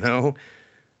do, you know?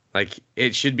 Like,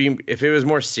 it should be, if it was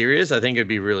more serious, I think it'd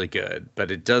be really good.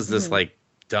 But it does this like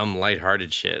dumb,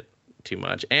 lighthearted shit too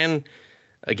much. And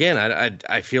again,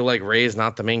 I feel like Ray is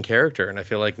not the main character, and I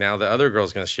feel like now the other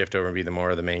girl's gonna shift over and be the more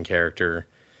of the main character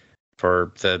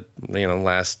for the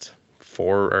last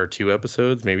 4 or 2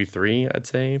 episodes, maybe 3, I'd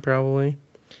say probably.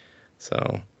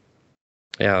 So,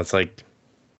 yeah, it's like,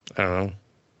 I don't know.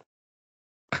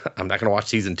 I'm not going to watch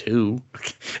season 2.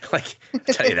 Like, I'll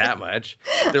tell you that much.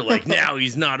 They're like, now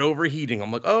he's not overheating.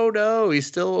 I'm like, oh, no, he's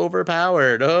still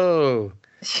overpowered. Oh,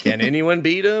 can anyone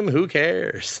beat him? Who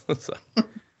cares? So,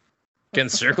 can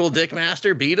Circle Dick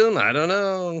Master beat him? I don't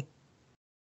know.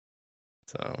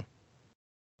 So,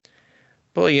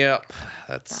 but yep,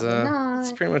 that's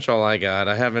pretty much all I got.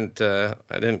 I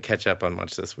didn't catch up on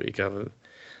much this week.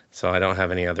 So I don't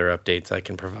have any other updates I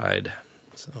can provide.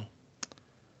 So,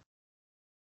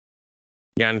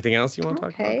 yeah, anything else you want to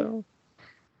talk about, though?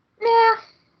 Yeah,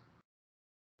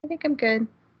 I think I'm good.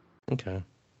 Okay.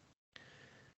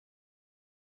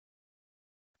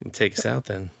 Take us out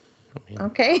then.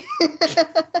 Okay.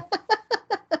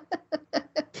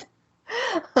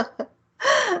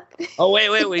 Oh,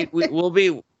 wait. We'll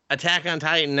be Attack on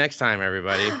Titan next time,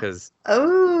 everybody, because...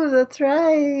 Oh, that's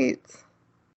right.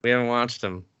 We haven't watched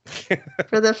them.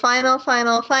 For the final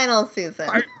season.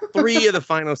 Part 3 of the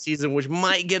final season, which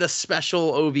might get a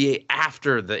special OVA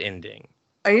after the ending.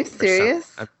 Are you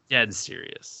serious? I'm dead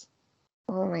serious.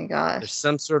 Oh my gosh. There's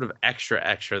some sort of extra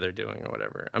they're doing or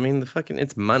whatever. I mean,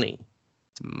 it's money.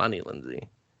 It's money, Lindsay.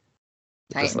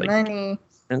 Titan money.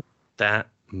 Spend that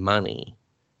money.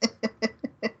 So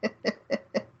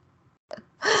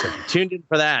if you tuned in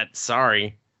for that,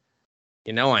 sorry.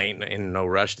 You know I ain't in no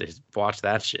rush to watch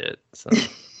that shit. So.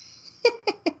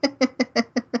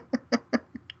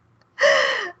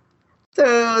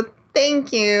 So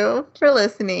thank you for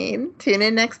listening. Tune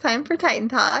in next time for Titan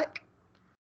Talk.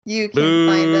 You can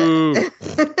find us.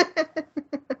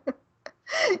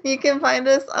 You can find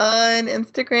us on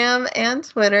Instagram and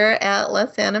Twitter at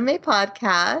Let's Anime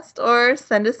Podcast, or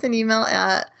send us an email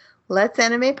at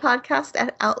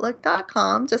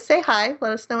letsAnimePodcast@outlook.com. Just say hi.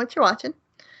 Let us know what you're watching.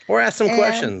 Or ask some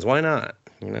questions. Why not?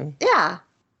 You know? Yeah.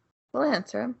 We'll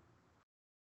answer them.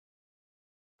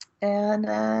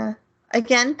 And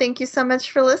again, thank you so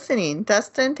much for listening.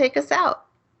 Dustin, take us out.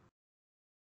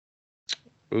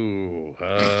 Ooh.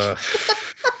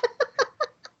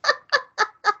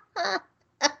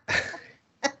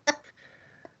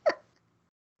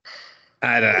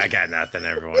 I got nothing,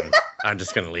 everyone. I'm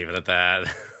just going to leave it at that.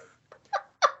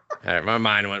 All right, my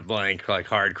mind went blank like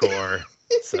hardcore.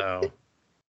 So,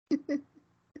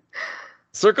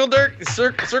 circle dicks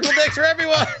for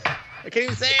everyone. I can't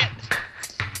even say it.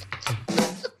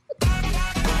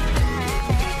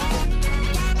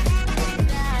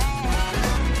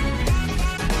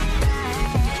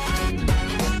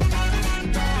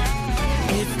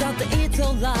 It's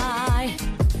alright.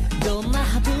 どんな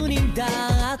ハプニング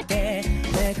だって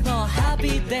Make more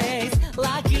happy days,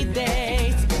 lucky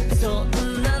days そん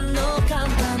なの簡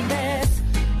単です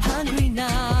Hungry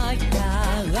night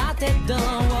だって Don't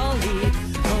worry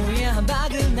今夜ハンバ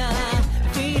ーグな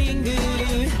Feeling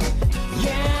good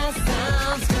Yeah,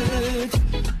 sounds good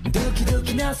ドキド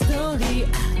キなストーリ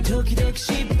ー時々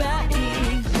失敗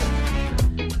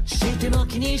しても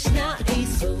気にしない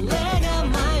それが